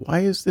all. Why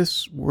is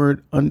this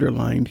word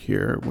underlined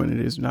here when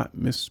it is not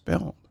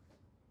misspelled?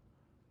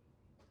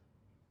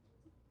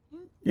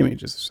 Give me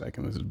just a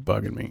second. This is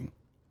bugging me.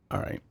 All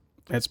right.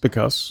 That's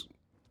because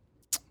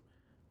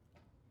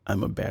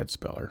I'm a bad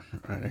speller.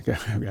 All right.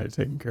 I've got it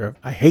taken care of.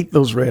 I hate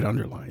those red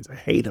underlines. I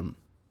hate them.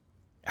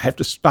 I have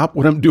to stop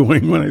what I'm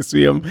doing when I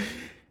see them.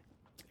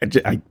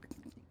 I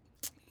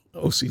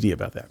OCD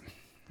about that,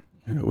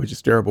 which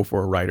is terrible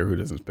for a writer who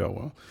doesn't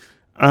spell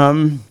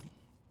well.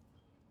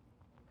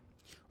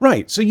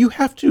 Right. So you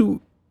have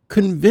to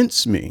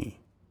convince me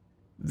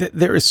that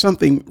there is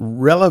something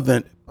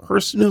relevant,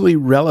 personally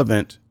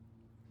relevant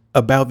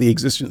about the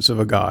existence of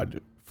a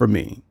God for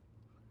me.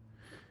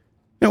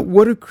 Now,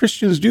 what do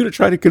Christians do to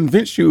try to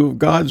convince you of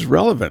God's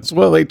relevance?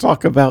 Well, they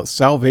talk about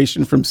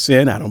salvation from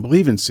sin. I don't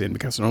believe in sin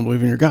because I don't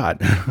believe in your God.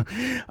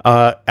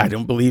 I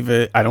don't believe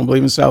it. I don't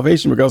believe in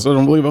salvation because I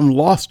don't believe I'm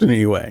lost in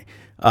any way.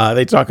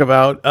 They talk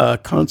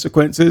about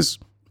consequences.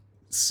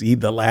 See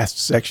the last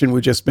section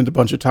we just spent a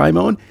bunch of time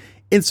on.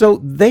 And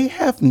so they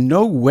have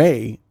no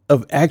way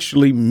of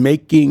actually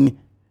making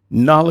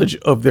knowledge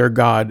of their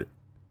God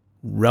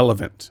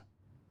relevant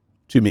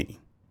to me.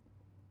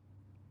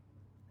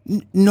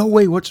 No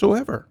way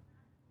whatsoever.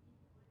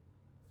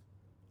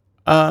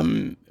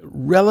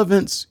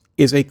 Relevance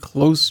is a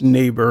close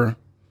neighbor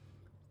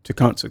to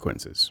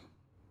consequences,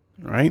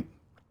 right?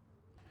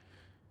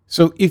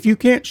 So if you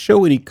can't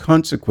show any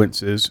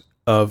consequences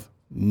of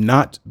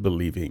not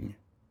believing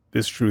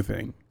this true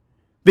thing,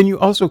 then you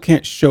also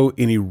can't show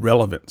any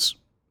relevance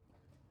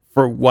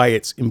for why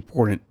it's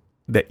important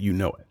that you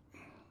know it,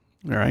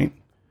 all right?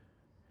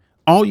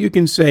 All you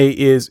can say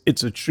is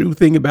it's a true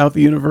thing about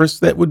the universe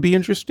that would be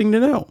interesting to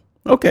know.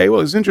 Okay, well,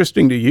 it's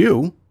interesting to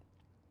you.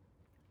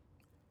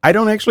 I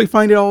don't actually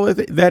find it all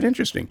that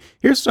interesting.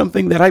 Here's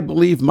something that I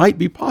believe might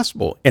be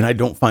possible, and I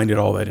don't find it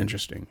all that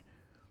interesting.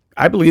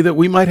 I believe that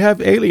we might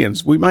have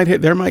aliens.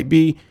 There might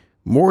be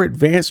more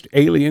advanced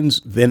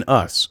aliens than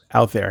us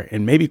out there,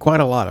 and maybe quite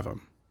a lot of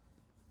them.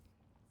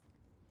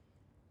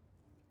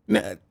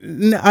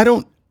 I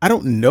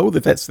don't know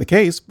that that's the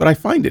case, but I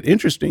find it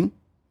interesting.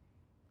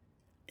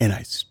 And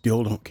I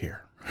still don't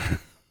care.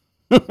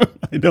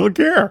 I don't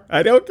care.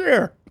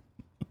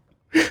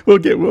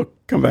 We'll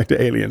come back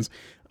to aliens.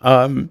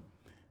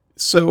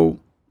 So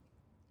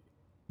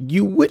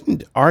you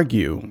wouldn't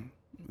argue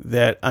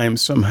that I'm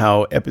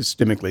somehow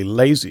epistemically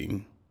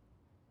lazy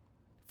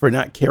for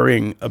not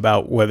caring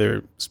about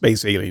whether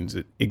space aliens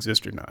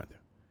exist or not.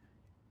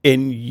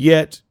 And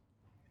yet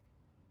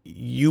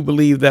you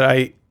believe that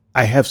I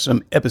have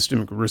some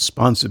epistemic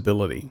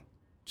responsibility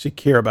to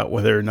care about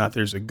whether or not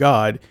there's a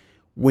God,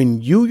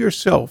 when you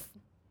yourself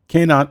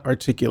cannot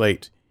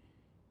articulate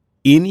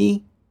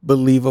any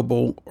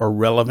believable or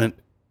relevant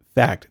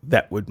fact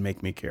that would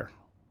make me care.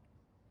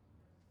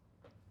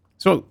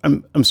 So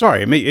I'm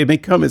sorry, it may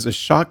come as a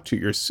shock to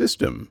your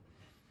system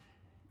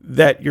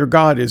that your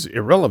God is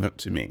irrelevant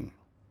to me.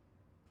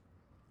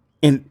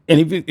 And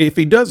if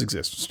he does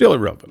exist, still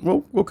irrelevant.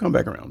 We'll come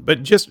back around.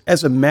 But just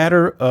as a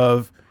matter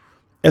of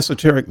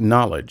esoteric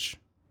knowledge,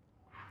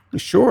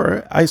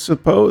 sure, I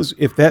suppose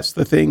if that's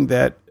the thing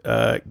that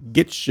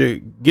gets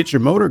your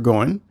motor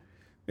going,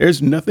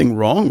 there's nothing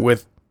wrong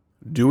with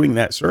doing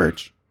that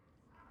search.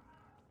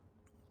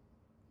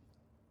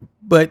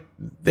 But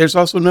there's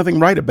also nothing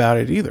right about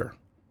it either.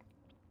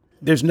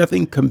 There's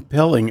nothing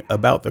compelling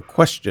about the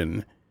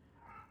question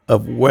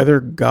of whether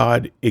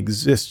God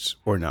exists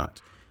or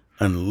not,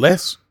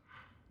 unless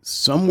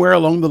somewhere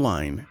along the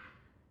line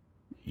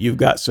you've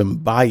got some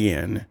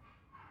buy-in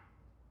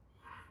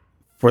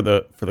for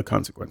the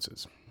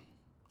consequences.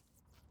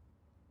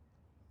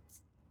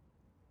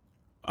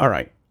 All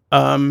right.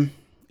 A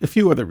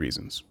few other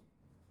reasons.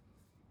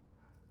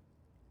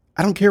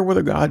 I don't care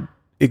whether God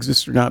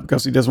exists or not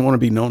because he doesn't want to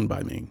be known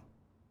by me.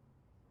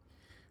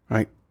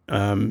 Right?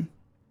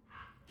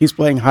 He's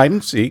playing hide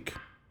and seek,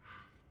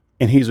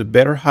 and he's a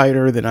better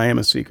hider than I am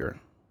a seeker.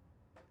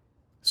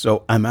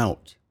 So I'm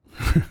out.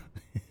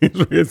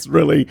 It's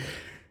really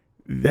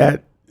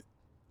that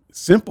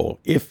simple.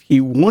 If he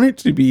wanted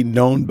to be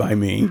known by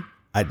me,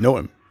 I'd know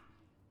him.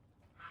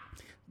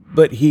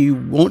 But he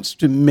wants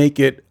to make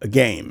it a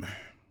game,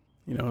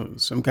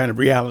 some kind of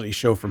reality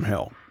show from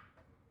hell.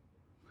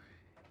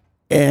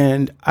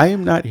 And I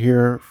am not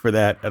here for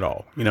that at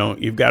all.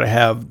 You've got to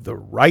have the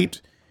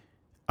right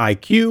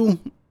IQ,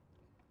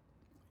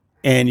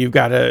 and you've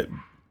got to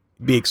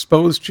be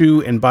exposed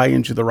to and buy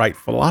into the right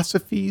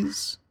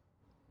philosophies,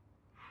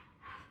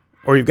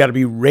 or you've got to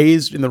be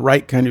raised in the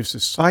right kind of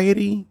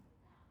society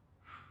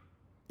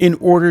in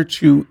order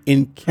to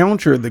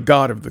encounter the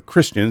God of the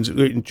Christians,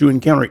 to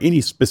encounter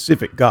any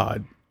specific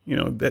God.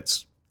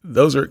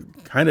 Those are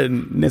kind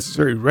of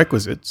necessary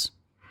requisites.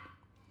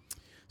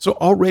 So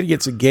already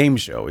it's a game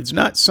show. It's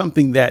not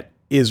something that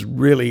is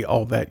really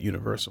all that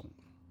universal.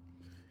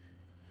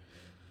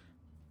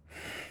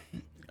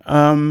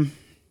 And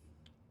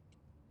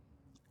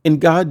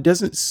God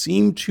doesn't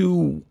seem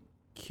to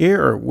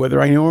care whether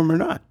I know him or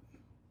not.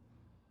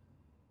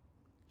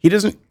 He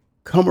doesn't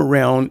come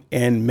around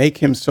and make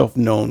himself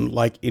known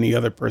like any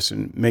other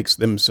person makes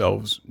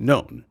themselves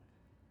known.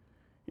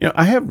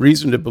 I have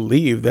reason to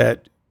believe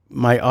that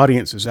my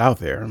audience is out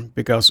there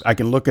because I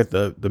can look at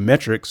the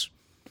metrics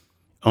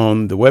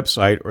on the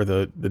website or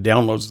the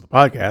downloads of the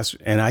podcast,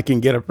 and I can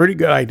get a pretty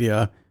good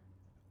idea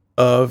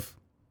of,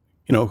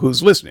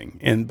 who's listening.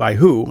 And by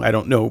who, I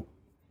don't know,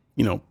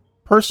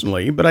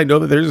 personally, but I know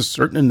that there's a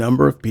certain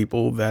number of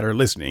people that are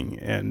listening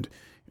and,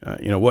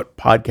 what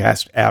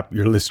podcast app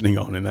you're listening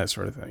on and that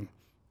sort of thing.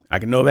 I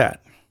can know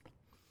that.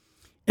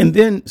 And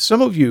then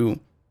some of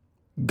you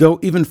go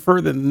even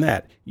further than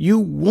that. You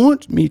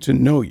want me to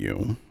know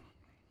you.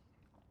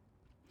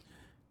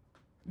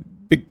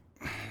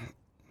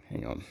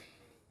 Hang on.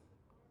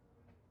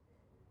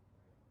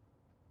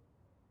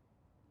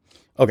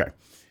 Okay.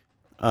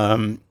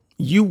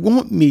 You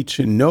want me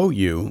to know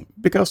you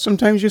because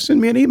sometimes you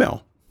send me an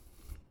email.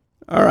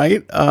 All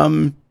right.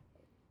 I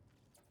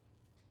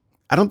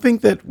don't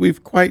think that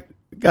we've quite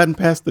gotten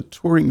past the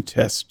Turing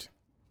test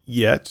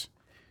yet,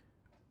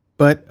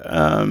 but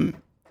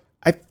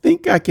I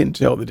think I can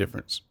tell the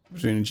difference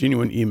between a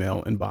genuine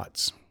email and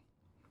bots.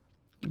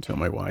 I tell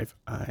my wife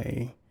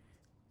I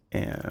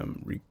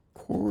am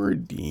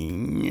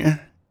recording.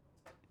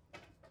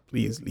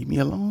 Please leave me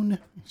alone.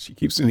 She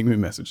keeps sending me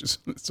messages.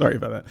 Sorry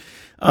about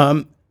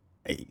that.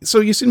 So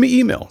you send me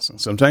emails,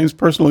 sometimes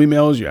personal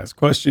emails. You ask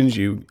questions.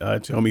 You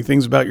tell me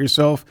things about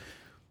yourself.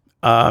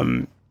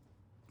 I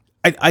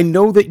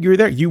know that you're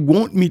there. You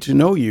want me to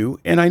know you,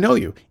 and I know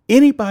you.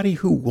 Anybody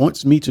who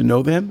wants me to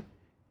know them,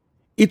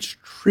 it's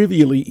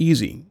trivially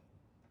easy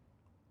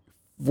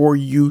for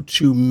you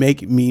to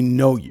make me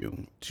know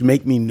you, to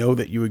make me know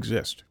that you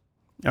exist.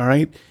 All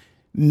right?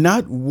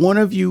 Not one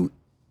of you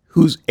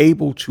who's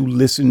able to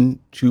listen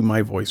to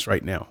my voice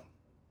right now,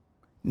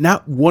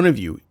 not one of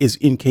you is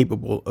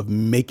incapable of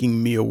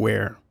making me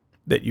aware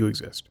that you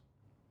exist.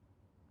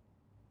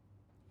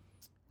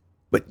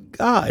 But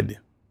God,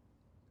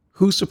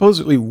 who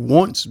supposedly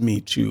wants me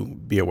to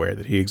be aware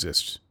that he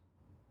exists,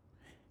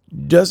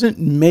 doesn't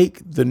make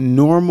the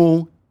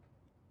normal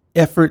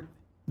effort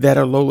that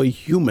a lowly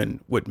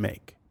human would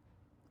make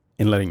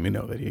in letting me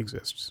know that he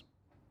exists.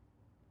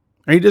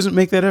 And he doesn't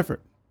make that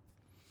effort.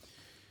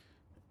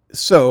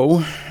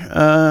 So,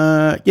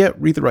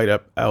 read the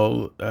write-up.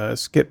 I'll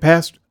skip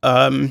past.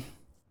 I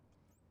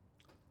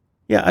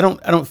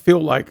don't feel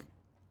like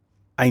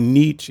I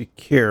need to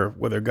care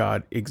whether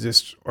God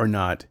exists or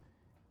not,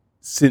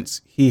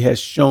 since he has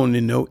shown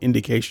no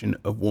indication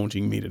of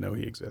wanting me to know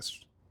he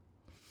exists.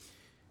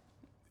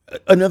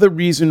 Another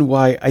reason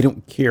why I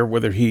don't care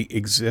whether he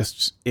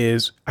exists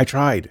is I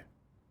tried.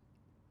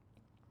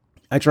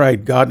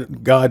 God,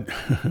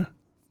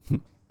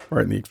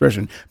 pardon the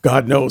expression,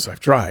 God knows I've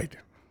tried.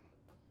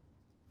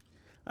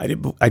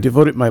 I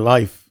devoted my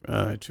life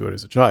to it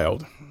as a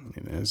child,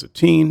 and as a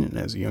teen, and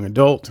as a young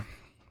adult.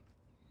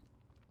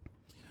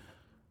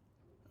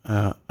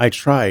 I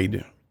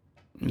tried.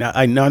 Now,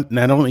 I not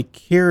only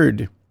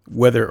cared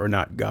whether or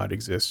not God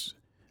exists,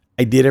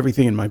 I did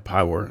everything in my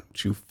power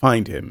to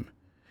find him.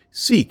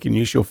 Seek, and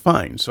you shall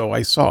find. So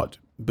I sought,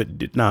 but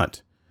did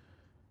not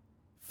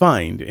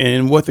find.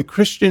 And what the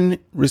Christian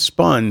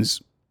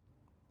responds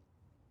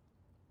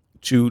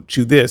to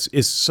this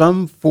is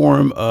some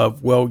form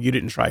of, well, you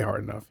didn't try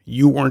hard enough.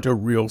 You weren't a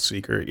real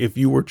seeker. If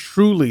you were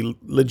truly,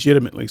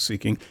 legitimately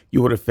seeking,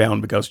 you would have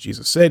found because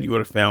Jesus said you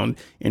would have found,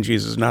 and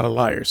Jesus is not a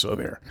liar, so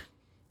there.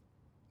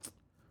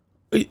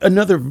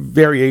 Another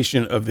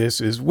variation of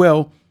this is,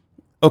 well,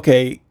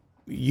 okay,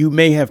 you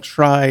may have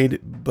tried,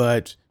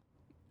 but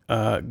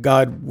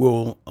God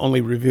will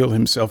only reveal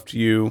himself to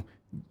you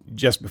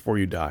just before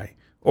you die.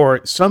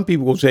 Or some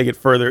people will take it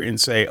further and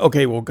say,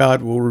 okay, well,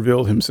 God will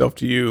reveal himself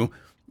to you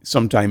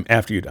sometime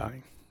after you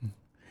die.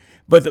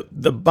 But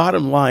the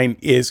bottom line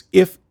is,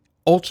 if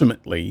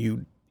ultimately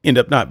you end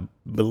up not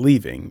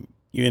believing,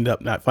 you end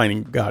up not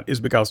finding God, is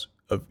because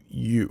of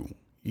you.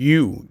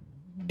 You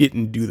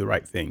didn't do the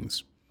right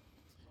things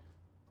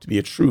to be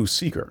a true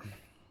seeker.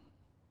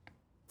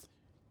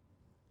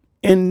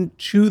 And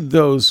to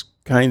those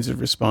kinds of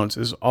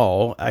responses,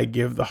 I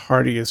give the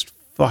heartiest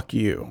fuck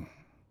you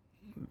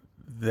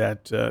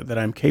that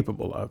I'm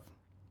capable of.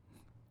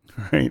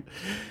 Right?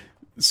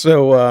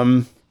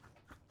 So,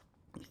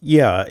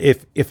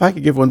 if I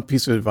could give one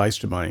piece of advice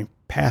to my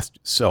past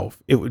self,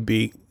 it would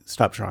be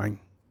stop trying.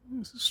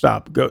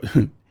 Stop. Go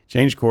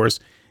change course.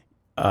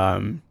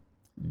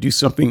 Do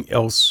something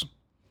else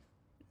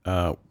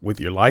with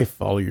your life.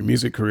 Follow your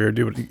music career.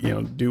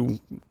 Do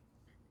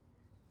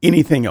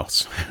anything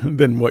else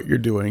than what you're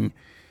doing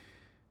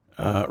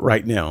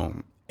right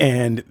now.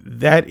 And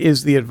that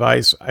is the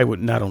advice I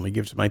would not only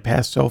give to my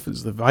past self,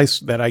 it's the advice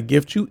that I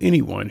give to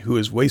anyone who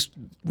is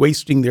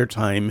wasting their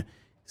time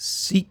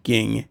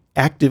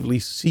actively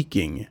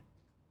seeking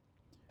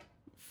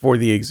for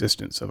the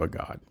existence of a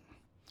God.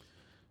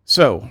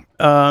 So,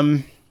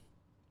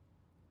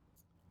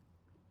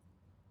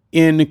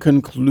 in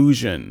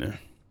conclusion,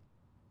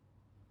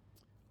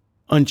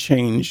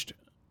 unchanged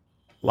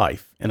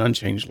life, an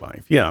unchanged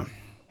life. Yeah.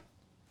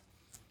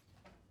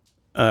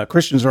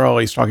 Christians are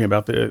always talking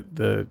about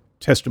the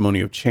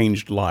testimony of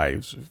changed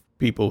lives, of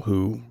people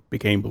who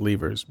became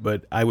believers.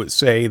 But I would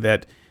say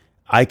that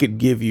I could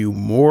give you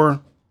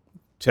more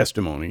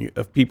testimony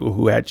of people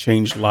who had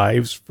changed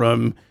lives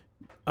from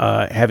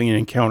having an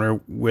encounter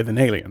with an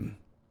alien.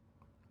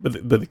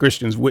 But the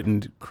Christians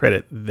wouldn't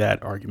credit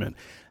that argument.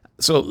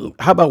 So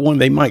how about one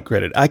they might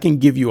credit? I can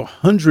give you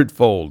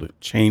 100-fold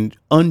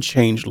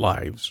unchanged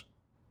lives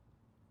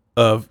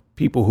of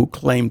people who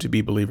claim to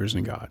be believers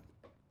in God.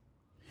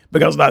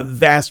 Because the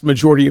vast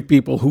majority of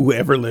people who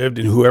ever lived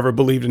and who ever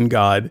believed in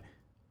God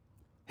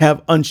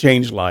have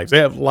unchanged lives. They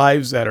have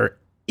lives that are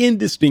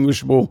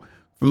indistinguishable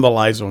from the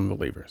lives of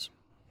unbelievers.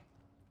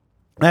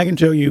 I can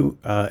tell you,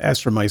 as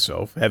for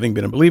myself, having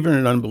been a believer and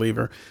an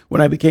unbeliever,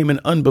 when I became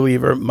an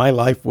unbeliever, my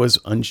life was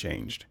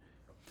unchanged.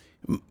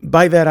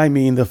 By that I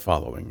mean the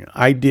following.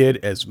 I did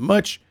as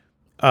much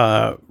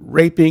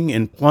raping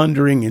and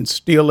plundering and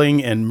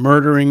stealing and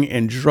murdering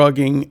and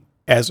drugging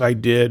as I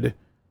did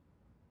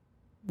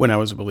when I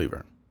was a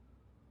believer,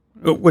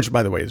 which,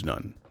 by the way, is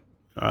none,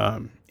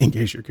 in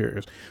case you're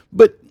curious.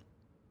 But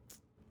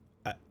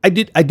I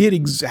did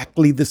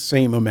exactly the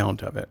same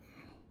amount of it.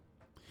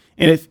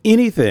 And if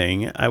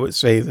anything, I would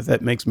say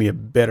that makes me a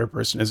better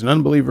person as an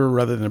unbeliever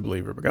rather than a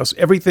believer, because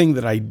everything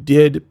that I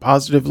did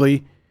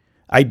positively,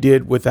 I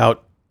did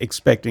without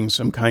expecting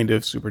some kind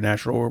of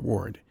supernatural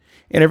reward.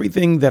 And every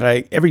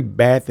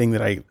bad thing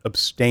that I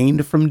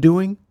abstained from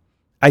doing,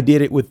 I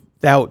did it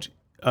without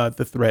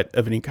the threat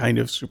of any kind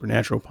of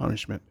supernatural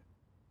punishment.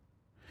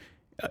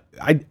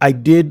 I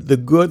did the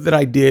good that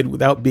I did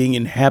without being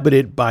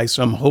inhabited by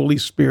some Holy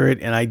Spirit,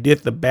 and I did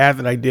the bad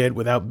that I did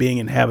without being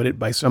inhabited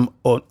by some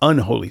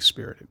unholy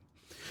spirit.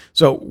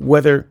 So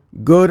whether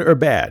good or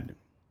bad,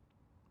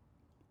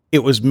 it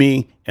was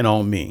me and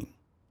all me.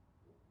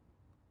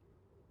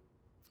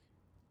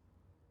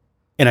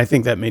 And I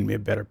think that made me a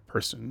better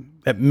person.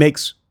 That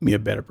makes me a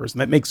better person.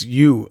 That makes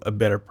you a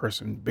better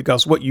person,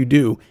 because what you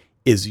do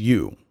is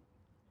you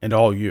and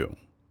all you.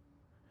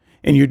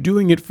 And you're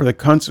doing it for the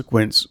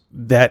consequence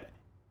that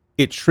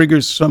it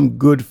triggers some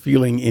good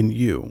feeling in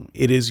you.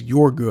 It is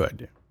your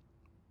good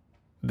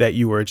that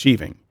you are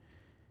achieving.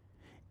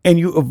 And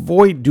you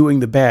avoid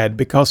doing the bad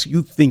because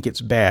you think it's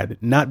bad,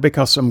 not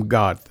because some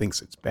God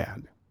thinks it's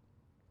bad.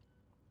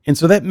 And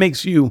so that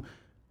makes you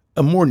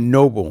a more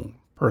noble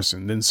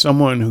person than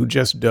someone who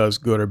just does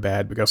good or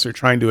bad because they're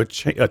trying to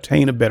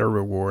attain a better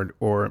reward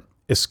or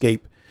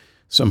escape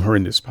some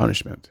horrendous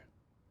punishment.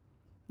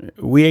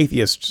 We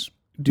atheists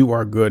do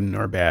our good and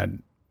our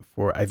bad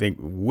for, I think,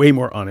 way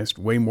more honest,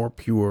 way more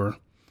pure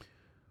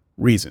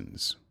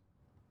reasons.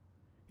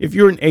 If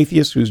you're an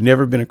atheist who's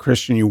never been a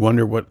Christian, you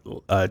wonder what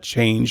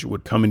change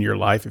would come in your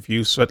life if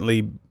you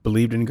suddenly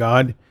believed in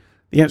God,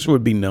 the answer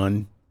would be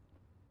none.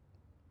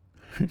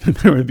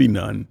 There would be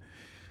none.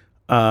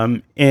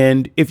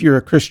 And if you're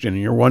a Christian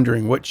and you're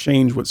wondering what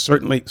change would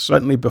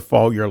suddenly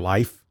befall your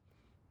life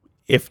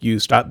if you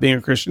stop being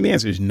a Christian, the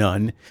answer is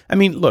none. I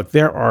mean, look,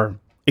 there are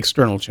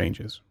external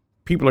changes.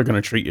 People are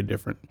going to treat you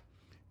different.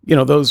 You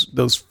know,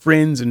 those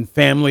friends and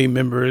family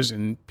members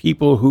and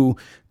people who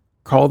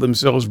call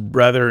themselves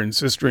brother and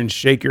sister and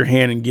shake your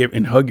hand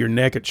and hug your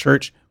neck at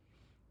church,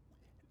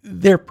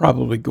 they're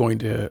probably going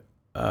to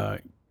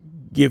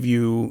give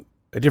you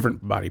a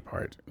different body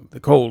part, the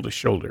cold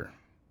shoulder.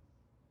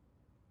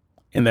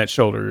 And that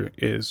shoulder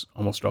is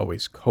almost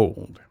always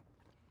cold.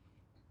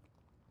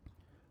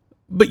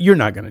 But you're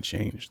not going to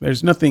change.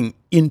 There's nothing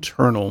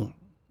internal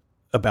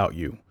about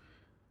you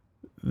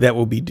that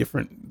will be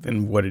different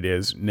than what it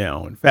is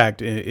now. In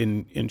fact,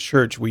 in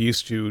church, we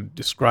used to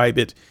describe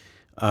it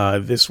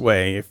this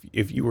way: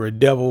 if you were a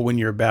devil when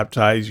you were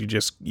baptized,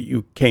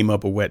 you came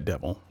up a wet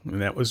devil,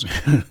 and that was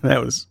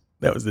that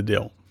was the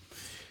deal.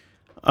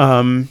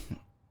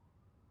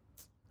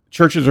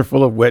 Churches are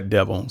full of wet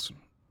devils,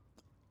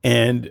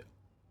 and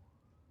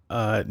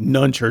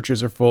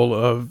non-churches are full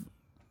of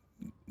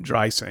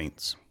dry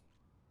saints.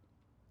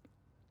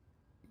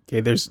 Okay,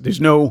 there's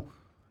no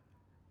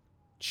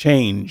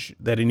change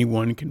that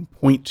anyone can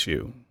point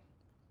to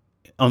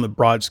on the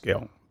broad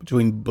scale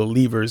between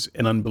believers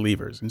and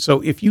unbelievers. And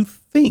so if you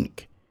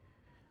think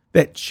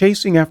that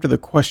chasing after the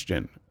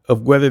question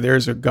of whether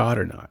there's a God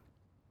or not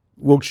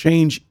will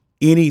change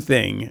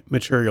anything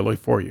materially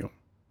for you,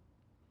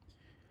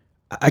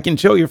 I can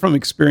tell you from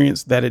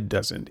experience that it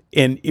doesn't.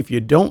 And if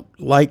you don't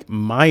like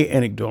my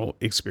anecdotal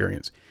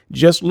experience,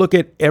 just look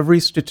at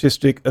every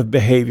statistic of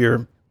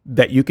behavior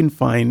that you can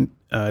find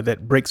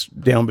that breaks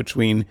down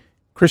between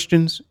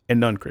Christians and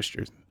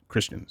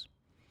non-Christians.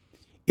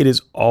 It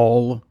is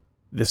all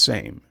the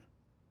same.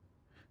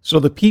 So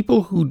the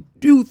people who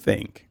do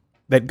think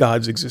that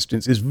God's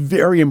existence is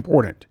very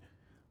important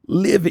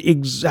live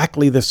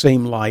exactly the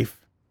same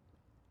life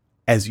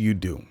as you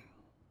do.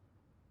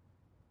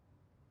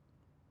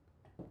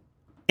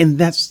 And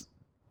that's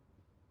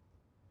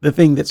the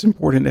thing that's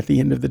important at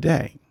the end of the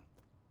day.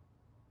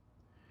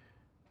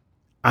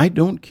 I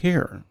don't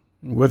care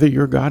whether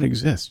your God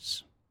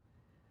exists,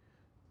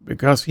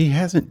 because he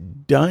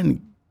hasn't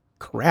done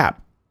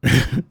crap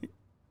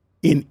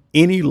in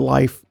any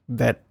life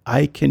that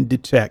I can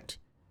detect.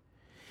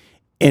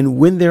 And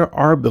when there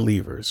are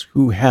believers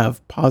who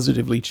have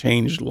positively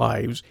changed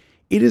lives,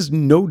 it is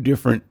no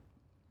different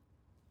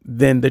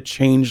than the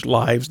changed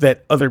lives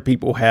that other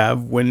people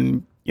have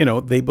when,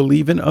 they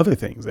believe in other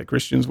things that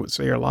Christians would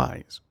say are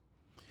lies.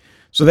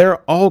 So there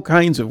are all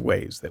kinds of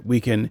ways that we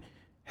can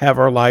have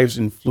our lives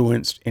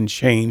influenced and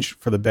changed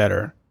for the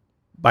better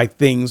by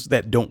things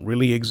that don't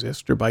really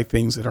exist or by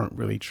things that aren't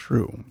really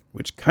true,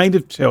 which kind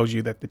of tells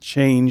you that the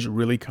change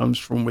really comes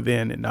from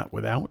within and not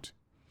without.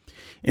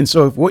 And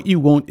so if what you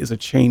want is a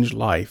changed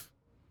life,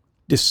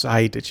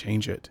 decide to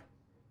change it.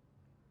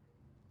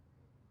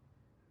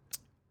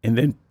 And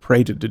then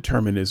pray to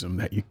determinism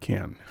that you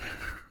can.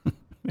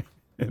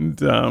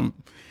 And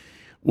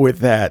with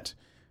that,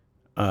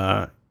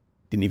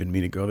 didn't even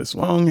mean to go this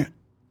long.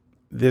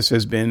 This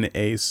has been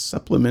a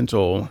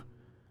supplemental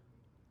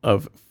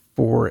of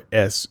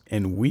 4S,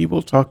 and we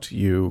will talk to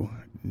you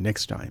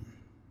next time.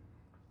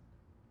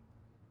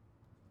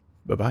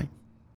 Bye-bye.